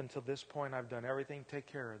 up until this point, I've done everything to take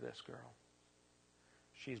care of this girl.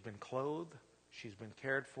 She's been clothed. She's been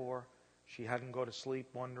cared for. She hadn't go to sleep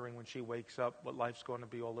wondering when she wakes up what life's going to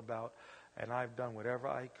be all about. And I've done whatever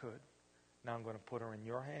I could. Now I'm going to put her in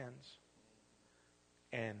your hands.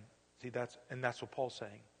 And see, that's what Paul's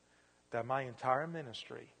saying. That my entire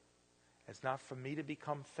ministry is not for me to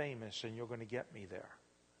become famous and you're going to get me there.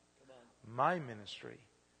 My ministry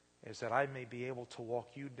is that I may be able to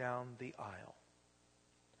walk you down the aisle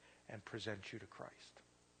and present you to Christ.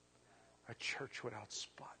 A church without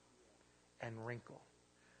spot and wrinkle.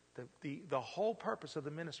 The whole purpose of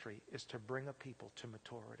the ministry is to bring a people to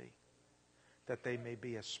maturity, that they may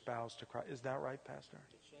be espoused to Christ. Is that right, Pastor?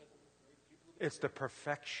 It's the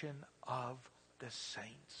perfection of the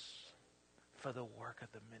saints for the work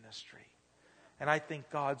of the ministry. And I think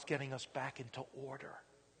God's getting us back into order.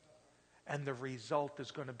 And the result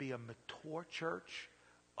is going to be a mature church,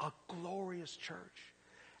 a glorious church,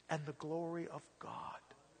 and the glory of God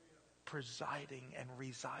presiding and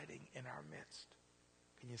residing in our midst.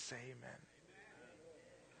 Can you say amen?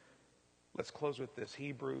 Let's close with this.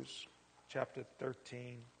 Hebrews chapter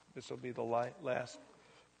 13. This will be the last.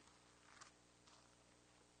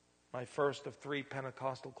 My first of 3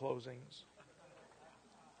 Pentecostal closings.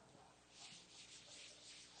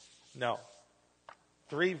 No.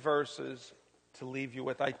 3 verses to leave you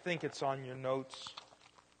with. I think it's on your notes.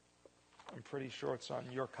 I'm pretty sure it's on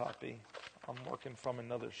your copy. I'm working from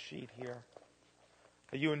another sheet here.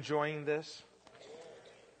 Are you enjoying this?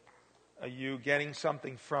 Are you getting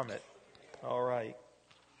something from it? All right.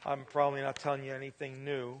 I'm probably not telling you anything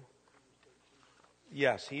new.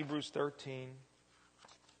 Yes, Hebrews 13.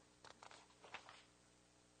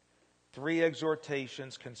 3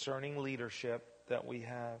 exhortations concerning leadership that we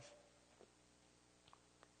have.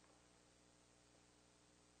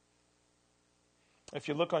 If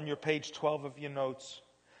you look on your page 12 of your notes,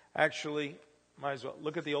 actually, might as well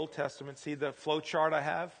look at the Old Testament. See the flow chart I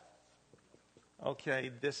have? Okay,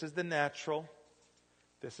 this is the natural.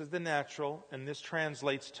 This is the natural, and this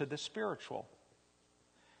translates to the spiritual.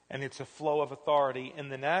 And it's a flow of authority. In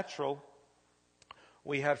the natural,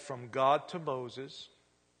 we had from God to Moses.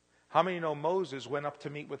 How many know Moses went up to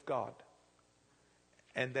meet with God?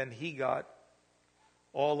 And then he got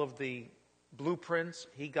all of the blueprints.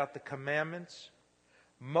 He got the commandments.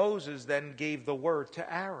 Moses then gave the word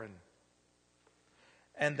to Aaron.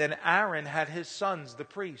 And then Aaron had his sons, the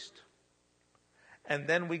priest. And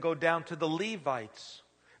then we go down to the Levites.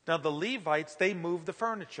 Now the Levites, they moved the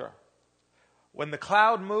furniture. When the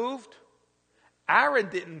cloud moved, Aaron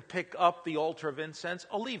didn't pick up the altar of incense,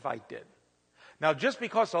 a Levite did. Now, just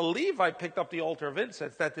because a Levite picked up the altar of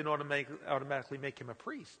incense, that didn't automatically make him a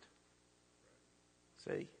priest.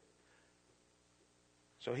 See?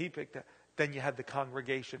 So he picked that. Then you had the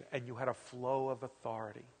congregation, and you had a flow of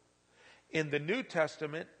authority. In the New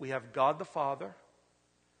Testament, we have God the Father,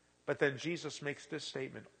 but then Jesus makes this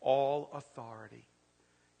statement: all authority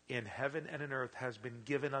in heaven and in earth has been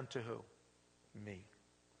given unto who? Me.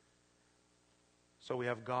 So we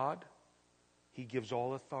have God. He gives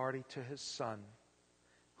all authority to his Son,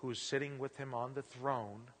 who is sitting with him on the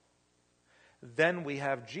throne. Then we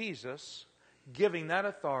have Jesus giving that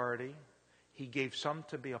authority. He gave some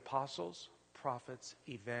to be apostles, prophets,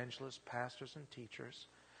 evangelists, pastors, and teachers.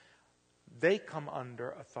 They come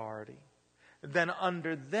under authority. Then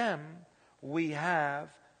under them, we have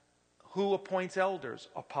who appoints elders?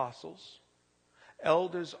 Apostles.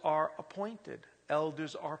 Elders are appointed.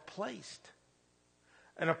 Elders are placed.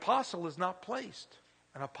 An apostle is not placed.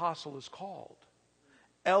 An apostle is called.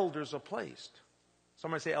 Elders are placed.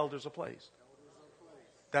 Somebody say elders are placed.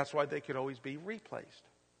 That's why they could always be replaced.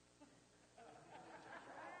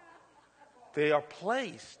 They are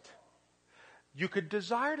placed. You could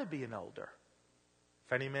desire to be an elder.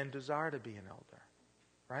 If any man desire to be an elder.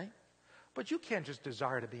 Right? But you can't just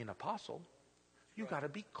desire to be an apostle. You got to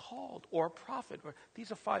be called, or a prophet.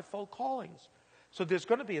 These are fivefold callings. So there's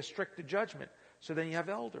going to be a stricter judgment. So then you have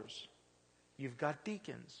elders. You've got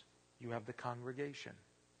deacons. You have the congregation.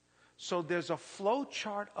 So there's a flow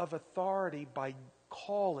chart of authority by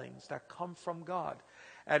callings that come from God.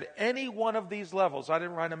 At any one of these levels, I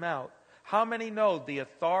didn't write them out. How many know the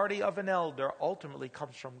authority of an elder ultimately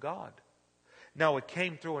comes from God? Now, it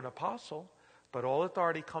came through an apostle, but all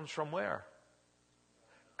authority comes from where?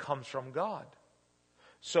 Comes from God.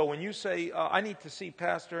 So when you say, I need to see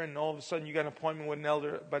pastor, and all of a sudden you got an appointment with an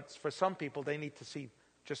elder, but for some people, they need to see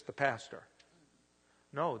just the pastor.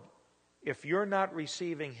 No. If you're not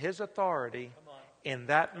receiving his authority in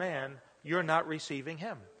that man, you're not receiving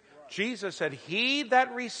him. Jesus said, he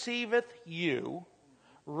that receiveth you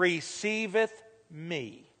receiveth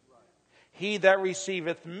me. He that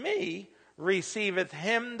receiveth me receiveth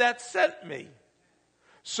him that sent me.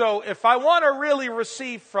 So if I want to really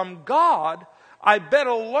receive from God, I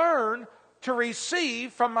better learn to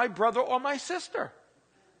receive from my brother or my sister.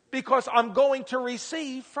 Because I'm going to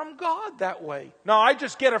receive from God that way. No, I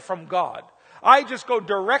just get it from God. I just go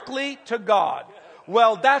directly to God.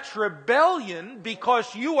 Well, that's rebellion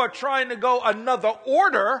because you are trying to go another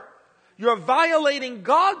order. You're violating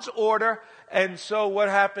God's order. And so what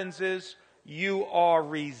happens is you are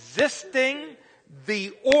resisting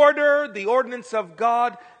the order, the ordinance of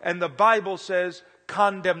God. And the Bible says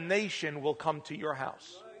condemnation will come to your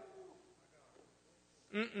house.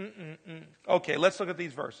 Okay, let's look at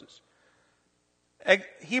these verses.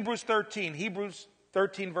 Hebrews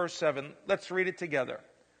 13 verse 7. Let's read it together.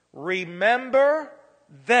 Remember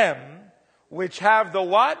them which have the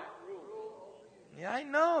what? Yeah, I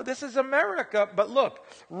know. This is America. But look,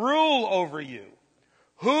 rule over you.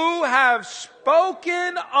 Who have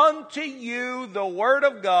spoken unto you the word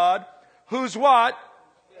of God. Who's what?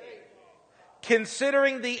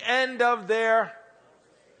 Considering the end of their,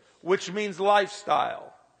 which means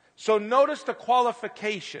lifestyle. So notice the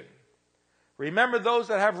qualification. Remember those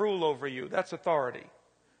that have rule over you. That's authority.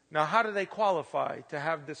 Now, how do they qualify to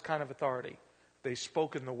have this kind of authority? They've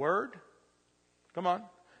spoken the word. Come on.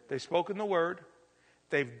 They've spoken the word.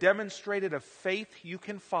 They've demonstrated a faith you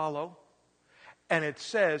can follow. And it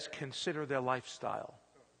says, consider their lifestyle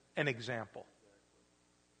an example.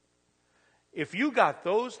 If you got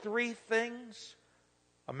those three things,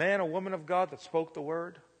 a man or woman of God that spoke the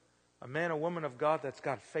word, a man or woman of God that's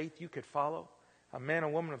got faith you could follow, a man or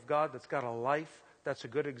woman of God that's got a life that's a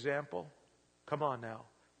good example, come on now,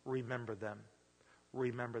 remember them.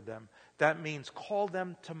 Remember them. That means call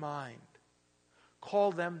them to mind.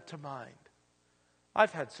 Call them to mind.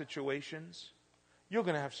 I've had situations. You're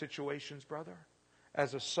going to have situations, brother,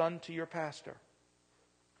 as a son to your pastor,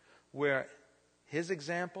 where his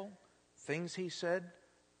example, things he said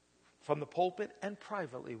from the pulpit and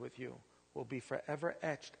privately with you, will be forever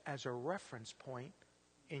etched as a reference point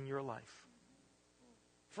in your life.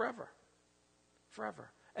 Forever. Forever.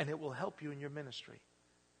 And it will help you in your ministry.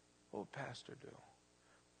 What would pastor do?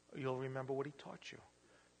 You'll remember what he taught you.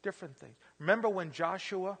 Different things. Remember when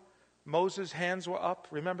Joshua, Moses' hands were up?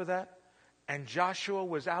 Remember that? And Joshua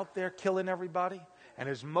was out there killing everybody. And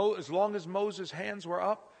as long as Moses' hands were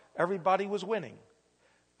up, everybody was winning.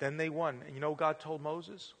 Then they won. And you know what God told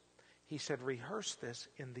Moses? He said, rehearse this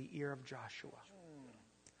in the ear of Joshua.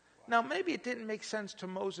 Now, maybe it didn't make sense to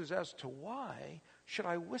Moses as to why should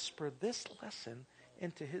I whisper this lesson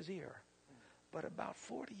into his ear. But about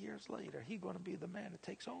 40 years later, he's going to be the man that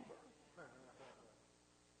takes over.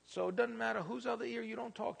 So it doesn't matter whose other ear you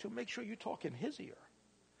don't talk to. Make sure you talk in his ear.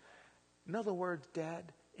 In other words,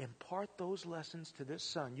 Dad, impart those lessons to this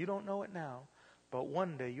son. You don't know it now, but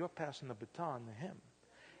one day you're passing the baton to him.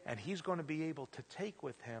 And he's going to be able to take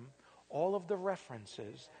with him all of the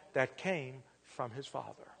references that came from his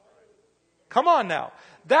father. Come on now.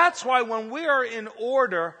 That's why when we are in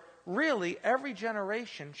order, really every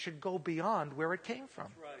generation should go beyond where it came from.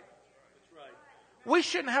 That's right. We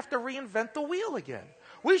shouldn't have to reinvent the wheel again.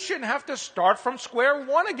 We shouldn't have to start from square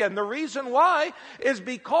one again. The reason why is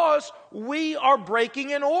because we are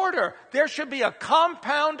breaking in order. There should be a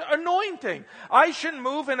compound anointing. I should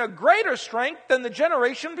move in a greater strength than the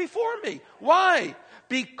generation before me. Why?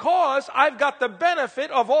 Because I've got the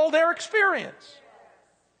benefit of all their experience.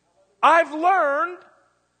 I've learned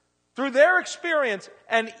through their experience.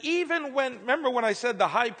 And even remember when I said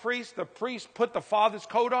the priest put the father's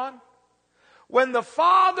coat on? When the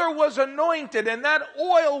father was anointed and that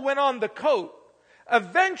oil went on the coat,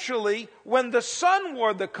 eventually when the son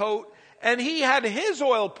wore the coat and he had his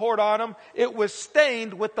oil poured on him, it was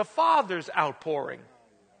stained with the father's outpouring.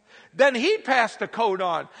 Then he passed the coat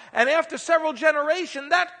on. And after several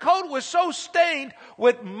generations, that coat was so stained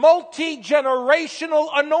with multi-generational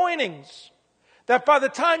anointings that by the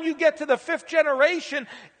time you get to the 5th generation,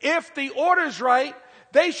 if the order's right,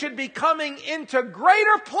 they should be coming into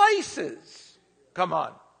greater places. Come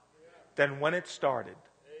on. Than when it started.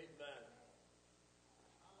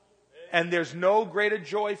 And there's no greater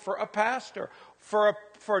joy for a pastor, for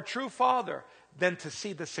a true father, than to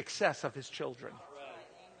see the success of his children.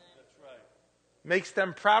 That's right. Makes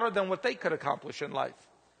them prouder than what they could accomplish in life.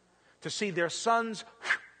 To see their sons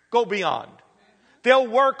go beyond. They'll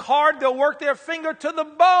work hard, they'll work their finger to the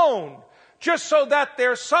bone, just so that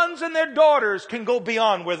their sons and their daughters can go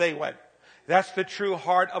beyond where they went. That's the true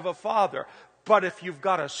heart of a father. But if you've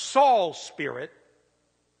got a Saul spirit,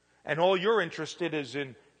 and all you're interested is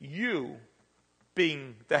in you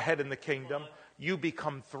being the head in the kingdom, you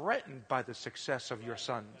become threatened by the success of your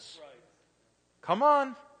sons. Come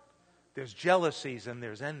on. There's jealousies and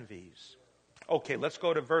there's envies. Okay, let's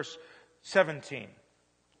go to verse 17.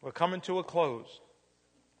 We're coming to a close.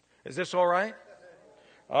 Is this all right?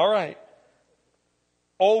 All right.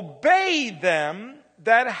 Obey them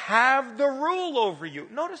that have the rule over you.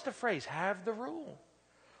 Notice the phrase, have the rule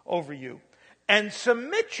over you. And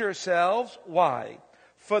submit yourselves. Why?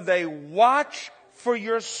 For they watch for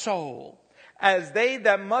your soul, as they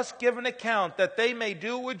that must give an account, that they may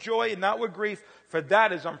do with joy and not with grief, for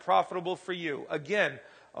that is unprofitable for you. Again,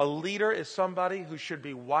 a leader is somebody who should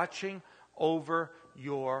be watching over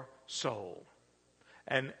your soul.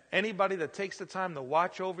 And anybody that takes the time to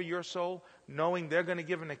watch over your soul, knowing they're going to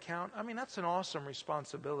give an account, that's an awesome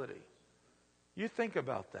responsibility. You think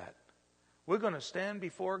about that. We're going to stand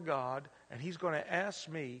before God, and He's going to ask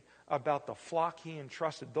me about the flock He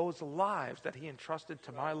entrusted, those lives that He entrusted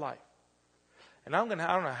to my life. And I don't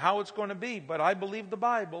know how it's going to be, but I believe the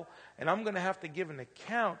Bible, and I'm going to have to give an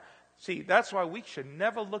account. See, that's why we should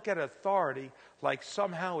never look at authority like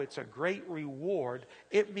somehow it's a great reward.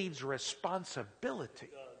 It means responsibility.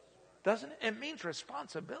 Doesn't it? It means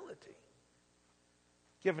responsibility.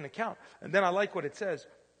 Give an account. And then I like what it says,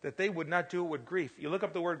 that they would not do it with grief. You look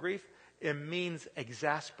up the word grief, it means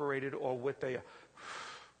exasperated or with a...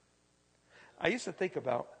 I used to think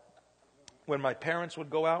about when my parents would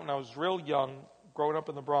go out, and I was real young, growing up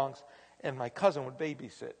in the Bronx, and my cousin would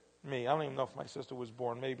babysit me. I don't even know if my sister was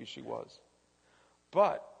born. Maybe she was.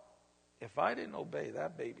 But if I didn't obey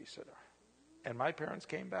that babysitter, and my parents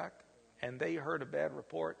came back, and they heard a bad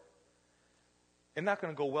report, it's not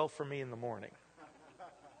going to go well for me in the morning.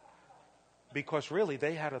 Because really,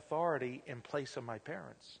 they had authority in place of my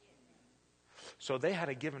parents. So they had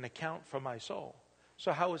to give an account for my soul.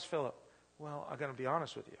 So how was Philip? Well, I'm going to be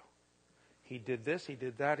honest with you. He did this, he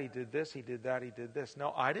did that, he did this, he did that, he did this.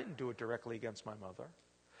 No, I didn't do it directly against my mother.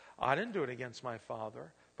 I didn't do it against my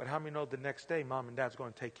father. But how many know the next day, Mom and Dad's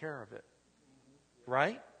going to take care of it?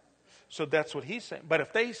 Right? So that's what he's saying. But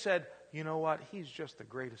if they said, you know what, he's just the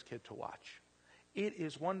greatest kid to watch. It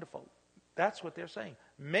is wonderful. That's what they're saying.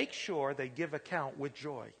 Make sure they give account with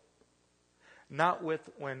joy. Not with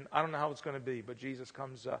when, I don't know how it's going to be, but Jesus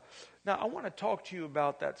comes. Now, I want to talk to you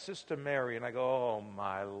about that Sister Mary. And I go, oh,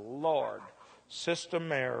 my Lord. Sister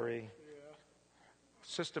Mary.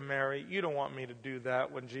 Sister Mary, you don't want me to do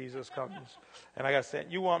that when Jesus comes. And I got to say,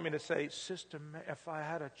 you want me to say, Sister Mary, if I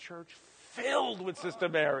had a church filled with Sister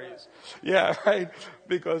Marys. Yeah, right?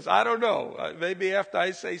 Because I don't know. Maybe after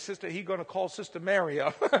I say Sister, he's going to call Sister Mary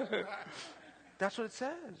up. That's what it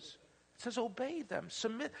says. It It says obey them,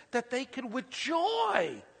 submit, that they can with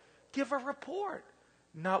joy give a report.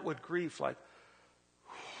 Not with grief like,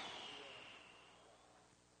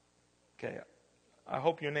 okay, I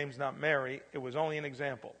hope your name's not Mary. It was only an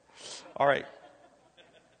example. All right.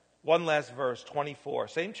 One last verse, 24.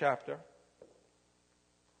 Same chapter.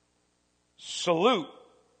 Salute.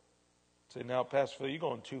 Say, now, Pastor Phil, you're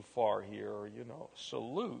going too far here. Or,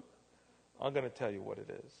 salute. I'm going to tell you what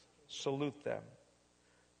it is. Salute them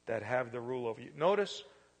that have the rule over you. Notice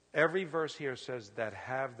every verse here says that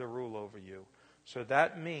have the rule over you. So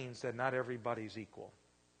that means that not everybody's equal.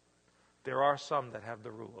 There are some that have the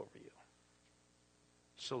rule over you.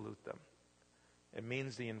 Salute them. It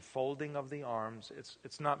means the enfolding of the arms.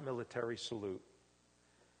 It's not military salute.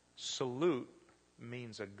 Salute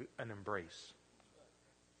means an embrace.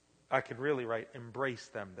 I could really write embrace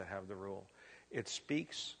them that have the rule. It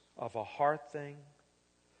speaks of a heart thing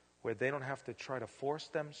where they don't have to try to force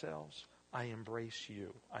themselves. I embrace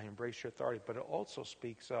you. I embrace your authority. But it also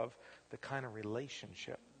speaks of the kind of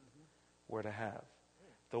relationship we're to have.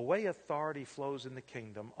 The way authority flows in the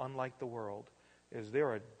kingdom, unlike the world, is there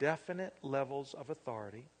are definite levels of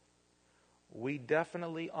authority. We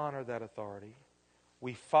definitely honor that authority.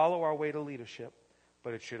 We follow our way to leadership,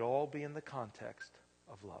 but it should all be in the context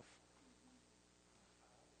of love.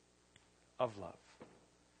 Of love.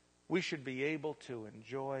 We should be able to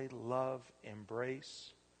enjoy, love,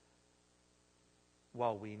 embrace,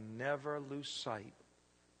 while we never lose sight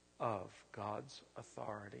of God's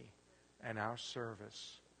authority and our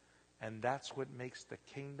service. And that's what makes the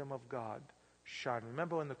kingdom of God shine.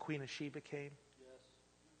 Remember when the Queen of Sheba came? Yes.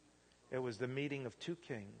 It was the meeting of two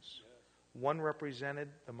kings. Yes. One represented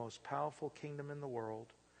the most powerful kingdom in the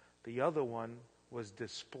world. The other one was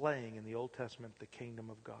displaying in the Old Testament the kingdom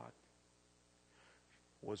of God.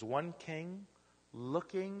 Was one king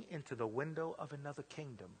looking into the window of another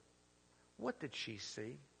kingdom. What did she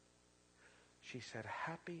see? She said,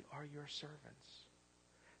 happy are your servants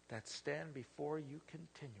that stand before you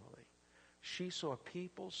continually. She saw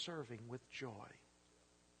people serving with joy.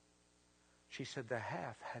 She said, the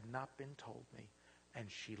half had not been told me, and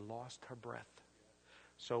she lost her breath.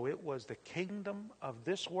 So it was the kingdom of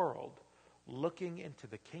this world looking into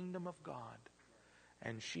the kingdom of God.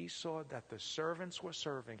 And she saw that the servants were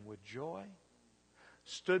serving with joy,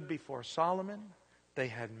 stood before Solomon. They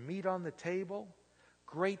had meat on the table,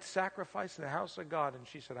 great sacrifice in the house of God. And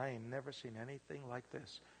she said, I ain't never seen anything like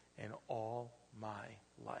this in all my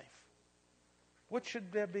life. What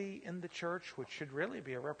should there be in the church, which should really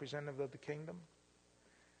be a representative of the kingdom?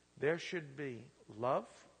 There should be love,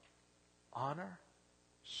 honor,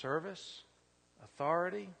 service,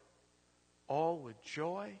 authority, all with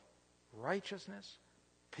joy, righteousness,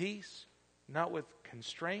 peace, not with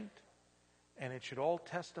constraint, and it should all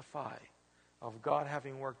testify of God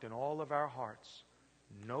having worked in all of our hearts.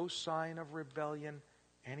 No sign of rebellion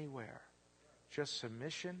anywhere. Just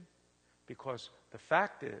submission, because the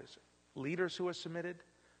fact is, leaders who are submitted,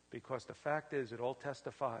 because the fact is it all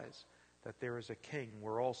testifies that there is a king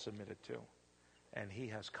we're all submitted to, and he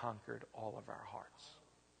has conquered all of our hearts.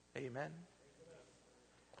 Amen?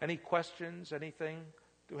 Any questions, anything?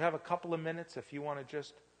 Do we have a couple of minutes if you want to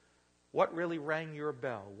just, what really rang your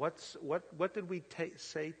bell? What did we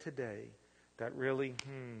say today that really,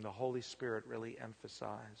 the Holy Spirit really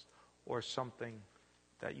emphasized, or something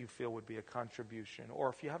that you feel would be a contribution? Or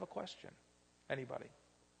if you have a question, anybody?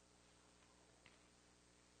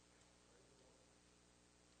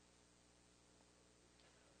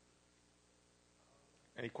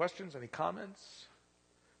 Any questions, any comments,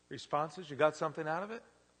 responses? You got something out of it?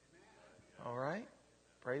 All right.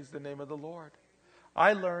 Praise the name of the Lord.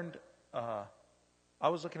 I learned, I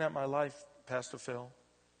was looking at my life, Pastor Phil,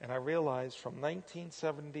 and I realized from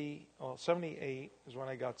 78 is when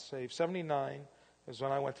I got saved. 79 is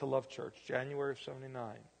when I went to Love Church, January of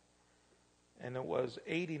 79. And it was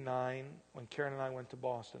 89 when Karen and I went to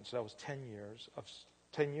Boston. So that was 10 years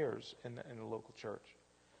in the local church.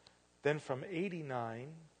 Then from 89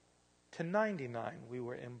 to 99, we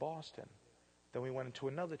were in Boston. Then we went into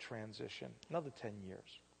another transition, another 10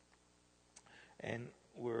 years. And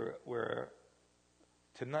we're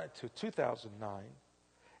to 2009.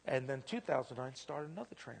 And then 2009 started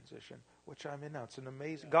another transition, which I'm in now. It's an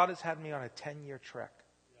amazing, God has had me on a 10-year trek.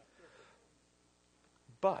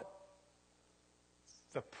 But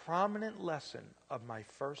the prominent lesson of my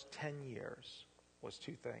first 10 years was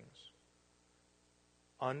two things.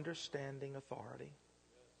 Understanding authority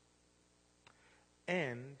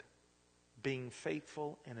and being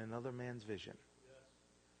faithful in another man's vision.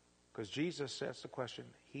 Because Jesus asks the question,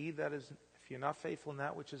 if you're not faithful in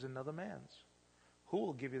that which is another man's, who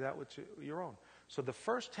will give you that which is your own? So the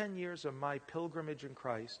first 10 years of my pilgrimage in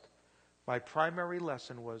Christ, my primary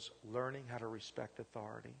lesson was learning how to respect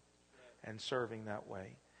authority and serving that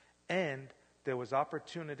way. And there was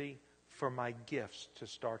opportunity for my gifts to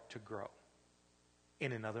start to grow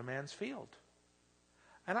in another man's field.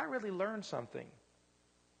 And I really learned something,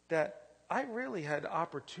 that I really had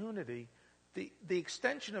opportunity. The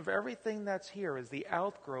extension of everything that's here is the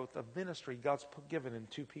outgrowth of ministry God's given in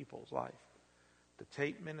two people's life. The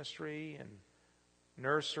tape ministry and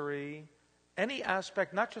nursery, any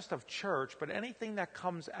aspect, not just of church, but anything that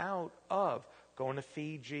comes out of going to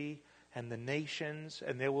Fiji and the nations,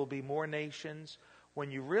 and there will be more nations. When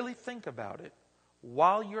you really think about it,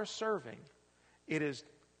 while you're serving, it is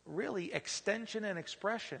really extension and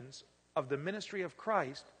expressions of the ministry of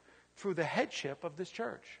Christ through the headship of this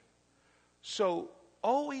church. So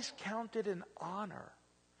always count it an honor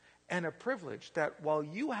and a privilege that while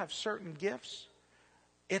you have certain gifts,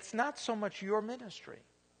 it's not so much your ministry.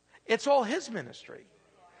 It's all His ministry.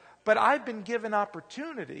 But I've been given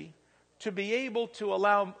opportunity to be able to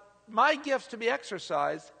allow my gifts to be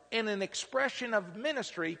exercised in an expression of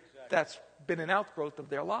ministry that's been an outgrowth of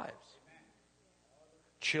their lives.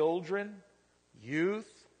 Children, youth,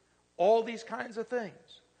 all these kinds of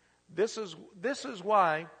things. This is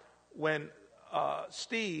why when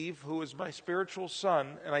Steve, who is my spiritual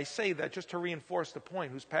son, and I say that just to reinforce the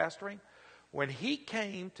point, who's pastoring, when he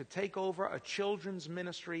came to take over a children's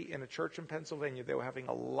ministry in a church in Pennsylvania, they were having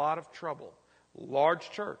a lot of trouble. Large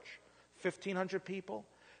church, 1,500 people.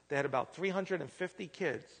 They had about 350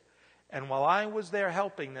 kids. And while I was there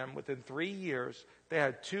helping them, within 3 years, they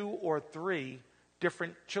had 2 or 3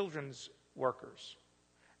 different children's workers.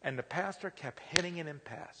 And the pastor kept hitting an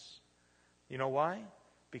impasse. You know why?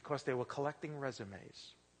 Because they were collecting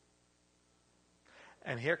resumes.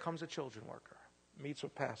 And here comes a children worker, meets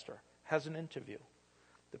with pastor, has an interview.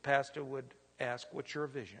 The pastor would ask, what's your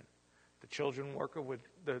vision? The children worker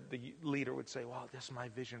the leader would say, well, this is my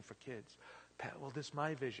vision for kids. Well, this is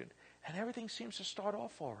my vision. And everything seems to start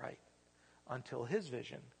off all right until his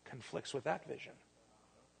vision conflicts with that vision.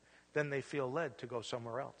 Then they feel led to go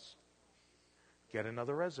somewhere else. Get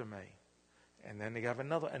another resume. And then they have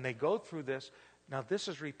another. And they go through this. Now, this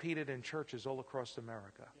is repeated in churches all across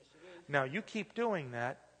America. Yes, now, you keep doing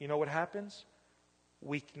that. You know what happens?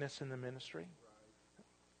 Weakness in the ministry.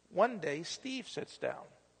 One day, Steve sits down.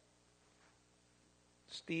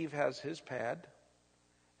 Steve has his pad.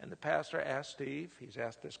 And the pastor asks Steve, he's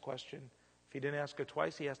asked this question. If he didn't ask it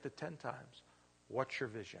twice, he asked it 10 times. What's your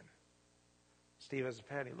vision? Steve has a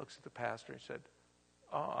pad. He looks at the pastor and said,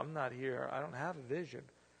 oh, I'm not here. I don't have a vision.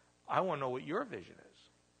 I want to know what your vision is.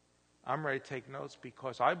 I'm ready to take notes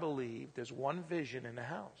because I believe there's one vision in the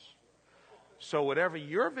house. So whatever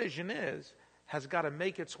your vision is has got to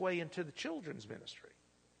make its way into the children's ministry.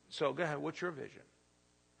 So go ahead, what's your vision?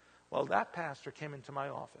 Well, that pastor came into my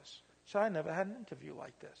office. So I never had an interview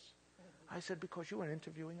like this. I said, because you were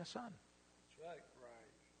interviewing a son. That's right.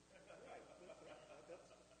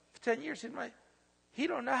 For 10 years, he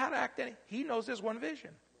don't know how to act any. He knows there's one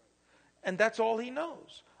vision. And that's all he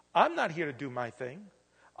knows. I'm not here to do my thing.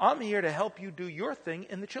 I'm here to help you do your thing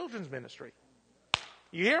in the children's ministry.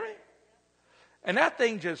 You hear me? And that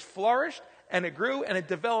thing just flourished, and it grew, and it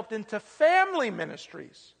developed into family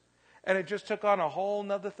ministries. And it just took on a whole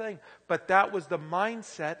nother thing. But that was the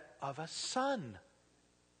mindset of a son.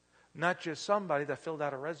 Not just somebody that filled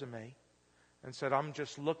out a resume and said, I'm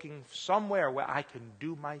just looking somewhere where I can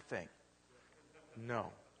do my thing. No.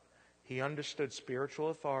 He understood spiritual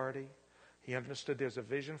authority. He understood there's a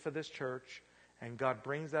vision for this church. And God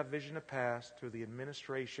brings that vision to pass through the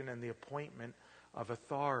administration and the appointment of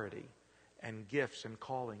authority and gifts and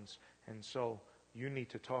callings. And so you need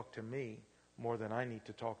to talk to me more than I need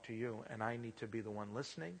to talk to you. And I need to be the one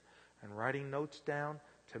listening and writing notes down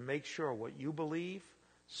to make sure what you believe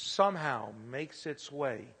somehow makes its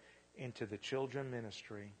way into the children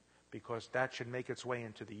ministry, because that should make its way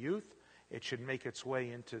into the youth. It should make its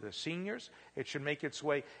way into the seniors. It should make its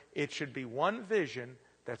way. It should be one vision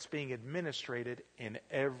that's being administrated in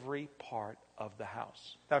every part of the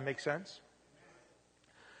house. That makes sense?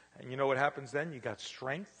 And you know what happens then? You got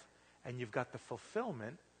strength and you've got the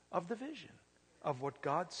fulfillment of the vision of what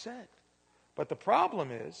God said. But the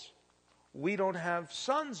problem is we don't have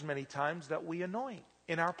sons many times that we anoint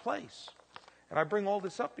in our place. And I bring all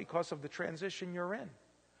this up because of the transition you're in.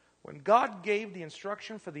 When God gave the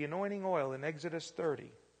instruction for the anointing oil in Exodus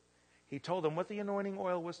 30, He told them what the anointing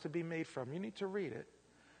oil was to be made from. You need to read it.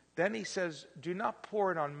 Then He says, do not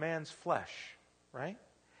pour it on man's flesh, right?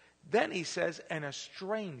 Then He says, and a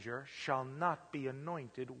stranger shall not be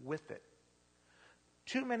anointed with it.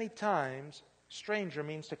 Too many times, stranger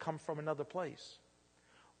means to come from another place.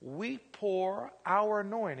 we pour our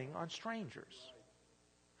anointing on strangers.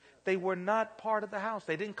 They were not part of the house.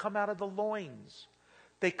 They didn't come out of the loins.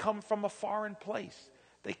 They come from a foreign place.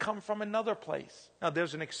 They come from another place. Now,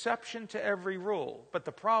 there's an exception to every rule, but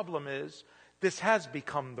the problem is this has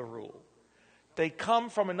become the rule. They come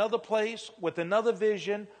from another place with another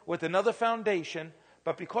vision, with another foundation,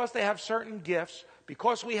 but because they have certain gifts,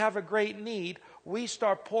 because we have a great need, we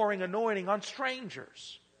start pouring anointing on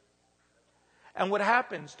strangers. And what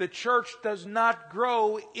happens? The church does not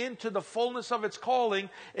grow into the fullness of its calling.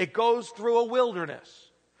 It goes through a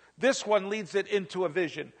wilderness. This one leads it into a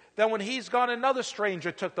vision. Then when he's gone, another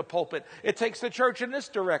stranger took the pulpit. It takes the church in this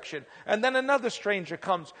direction. And then another stranger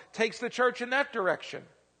comes, takes the church in that direction.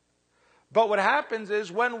 But what happens is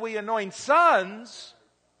when we anoint sons,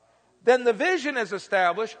 then the vision is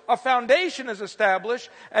established, a foundation is established,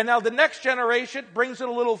 and now the next generation brings it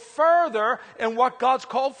a little further in what God's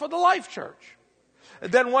called for the Life Church.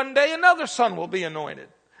 Then one day another son will be anointed.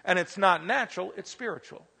 And it's not natural, it's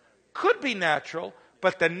spiritual. Could be natural,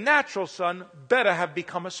 but the natural son better have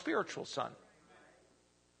become a spiritual son.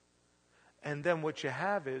 And then what you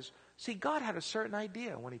have is, see, God had a certain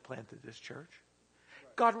idea when he planted this church.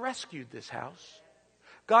 God rescued this house.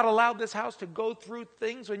 God allowed this house to go through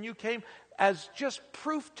things when you came as just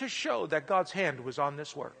proof to show that God's hand was on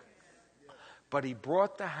this work. But he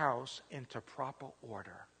brought the house into proper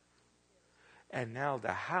order. And now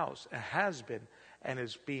the house has been and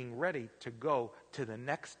is being ready to go to the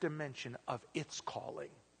next dimension of its calling.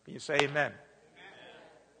 Can you say amen? Amen.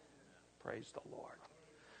 Praise the Lord.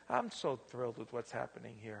 I'm so thrilled with what's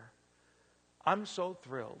happening here. I'm so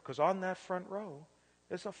thrilled because on that front row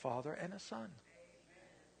is a father and a son.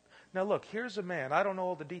 Now look, here's a man. I don't know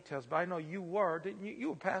all the details, but I know you were, didn't you? You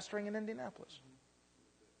were pastoring in Indianapolis.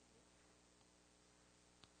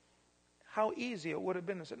 How easy it would have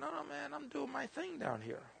been to say, no, man, I'm doing my thing down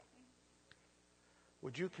here.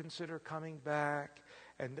 Would you consider coming back?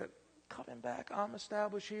 And coming back, I'm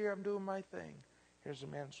established here, I'm doing my thing. Here's a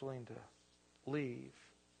man who's willing to leave.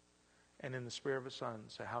 And in the spirit of a son,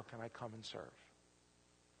 say, how can I come and serve?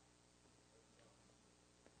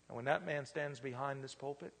 And when that man stands behind this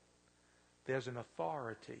pulpit, there's an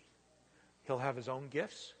authority. He'll have his own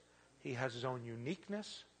gifts. He has his own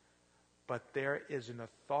uniqueness. But there is an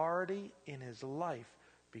authority in his life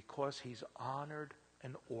because he's honored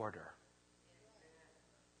an order.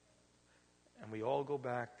 And we all go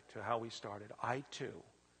back to how we started. I too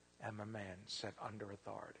am a man set under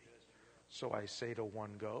authority. So I say to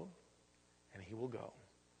one, go, and he will go.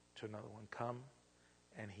 To another one, come,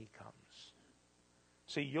 and he comes.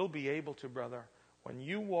 See, you'll be able to, brother, when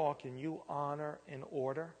you walk and you honor an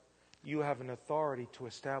order, you have an authority to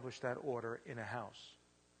establish that order in a house.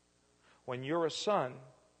 When you're a son,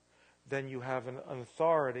 then you have an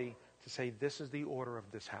authority to say, this is the order of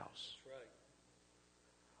this house. That's right.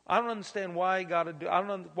 I don't understand why I got to do. I don't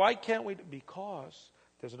know why can't we? Because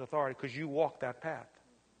there's an authority. Because you walk that path,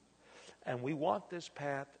 and we want this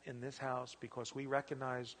path in this house because we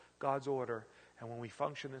recognize God's order. And when we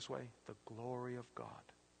function this way, the glory of God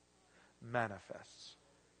manifests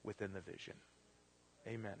within the vision.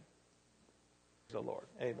 Amen. The Lord.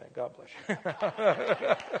 Amen. God bless you.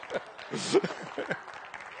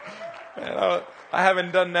 I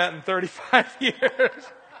haven't done that in 35 years.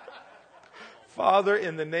 Father,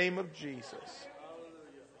 in the name of Jesus,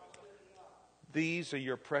 these are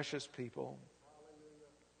your precious people.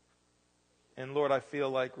 And Lord, I feel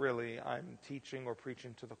like really I'm teaching or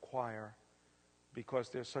preaching to the choir because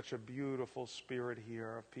there's such a beautiful spirit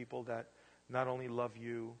here of people that not only love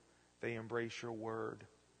you, they embrace your word.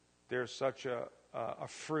 There's such a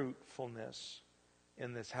fruitfulness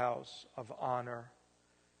in this house of honor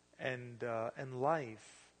and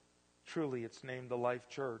life. Truly, it's named the Life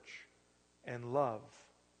Church. And love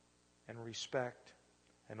and respect.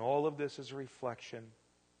 And all of this is a reflection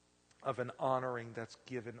of an honoring that's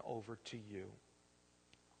given over to you.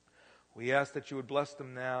 We ask that you would bless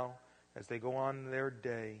them now as they go on their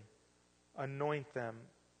day. Anoint them.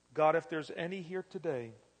 God, if there's any here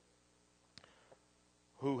today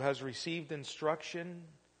who has received instruction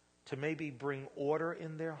to maybe bring order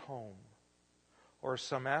in their home or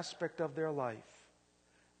some aspect of their life,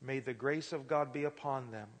 may the grace of God be upon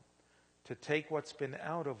them to take what's been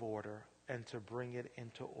out of order and to bring it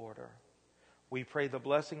into order. We pray the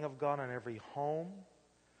blessing of God on every home.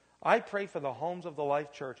 I pray for the homes of the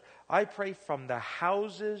Life Church. I pray from the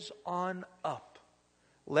houses on up.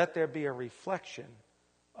 Let there be a reflection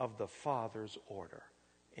of the Father's order.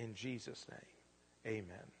 In Jesus' name,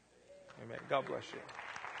 amen. Amen. God bless you.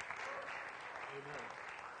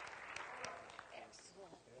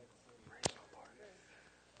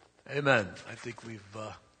 Amen. I think we've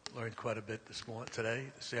Learned quite a bit this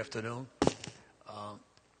afternoon.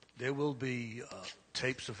 There will be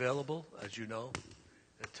tapes available, as you know.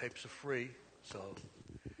 The tapes are free, so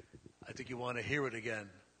I think you want to hear it again.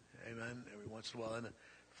 Amen. Every once in a while. And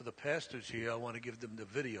for the pastors here, I want to give them the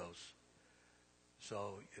videos.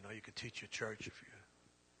 So, you can teach your church if you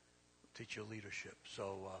teach your leadership.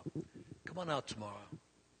 So come on out tomorrow.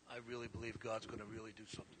 I really believe God's going to really do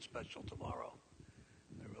something special tomorrow.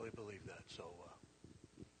 I really believe that. So,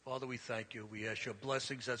 Father, we thank you. We ask your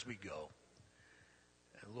blessings as we go.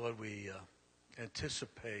 And Lord, we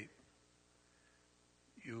anticipate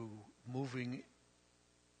you moving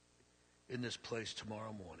in this place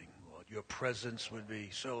tomorrow morning, Lord. Your presence would be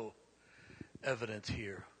so evident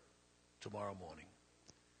here tomorrow morning.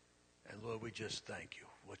 And Lord, we just thank you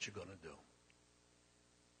for what you're going to do.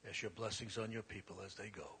 Ask your blessings on your people as they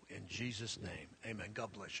go. In Jesus' name, amen.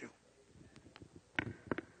 God bless you.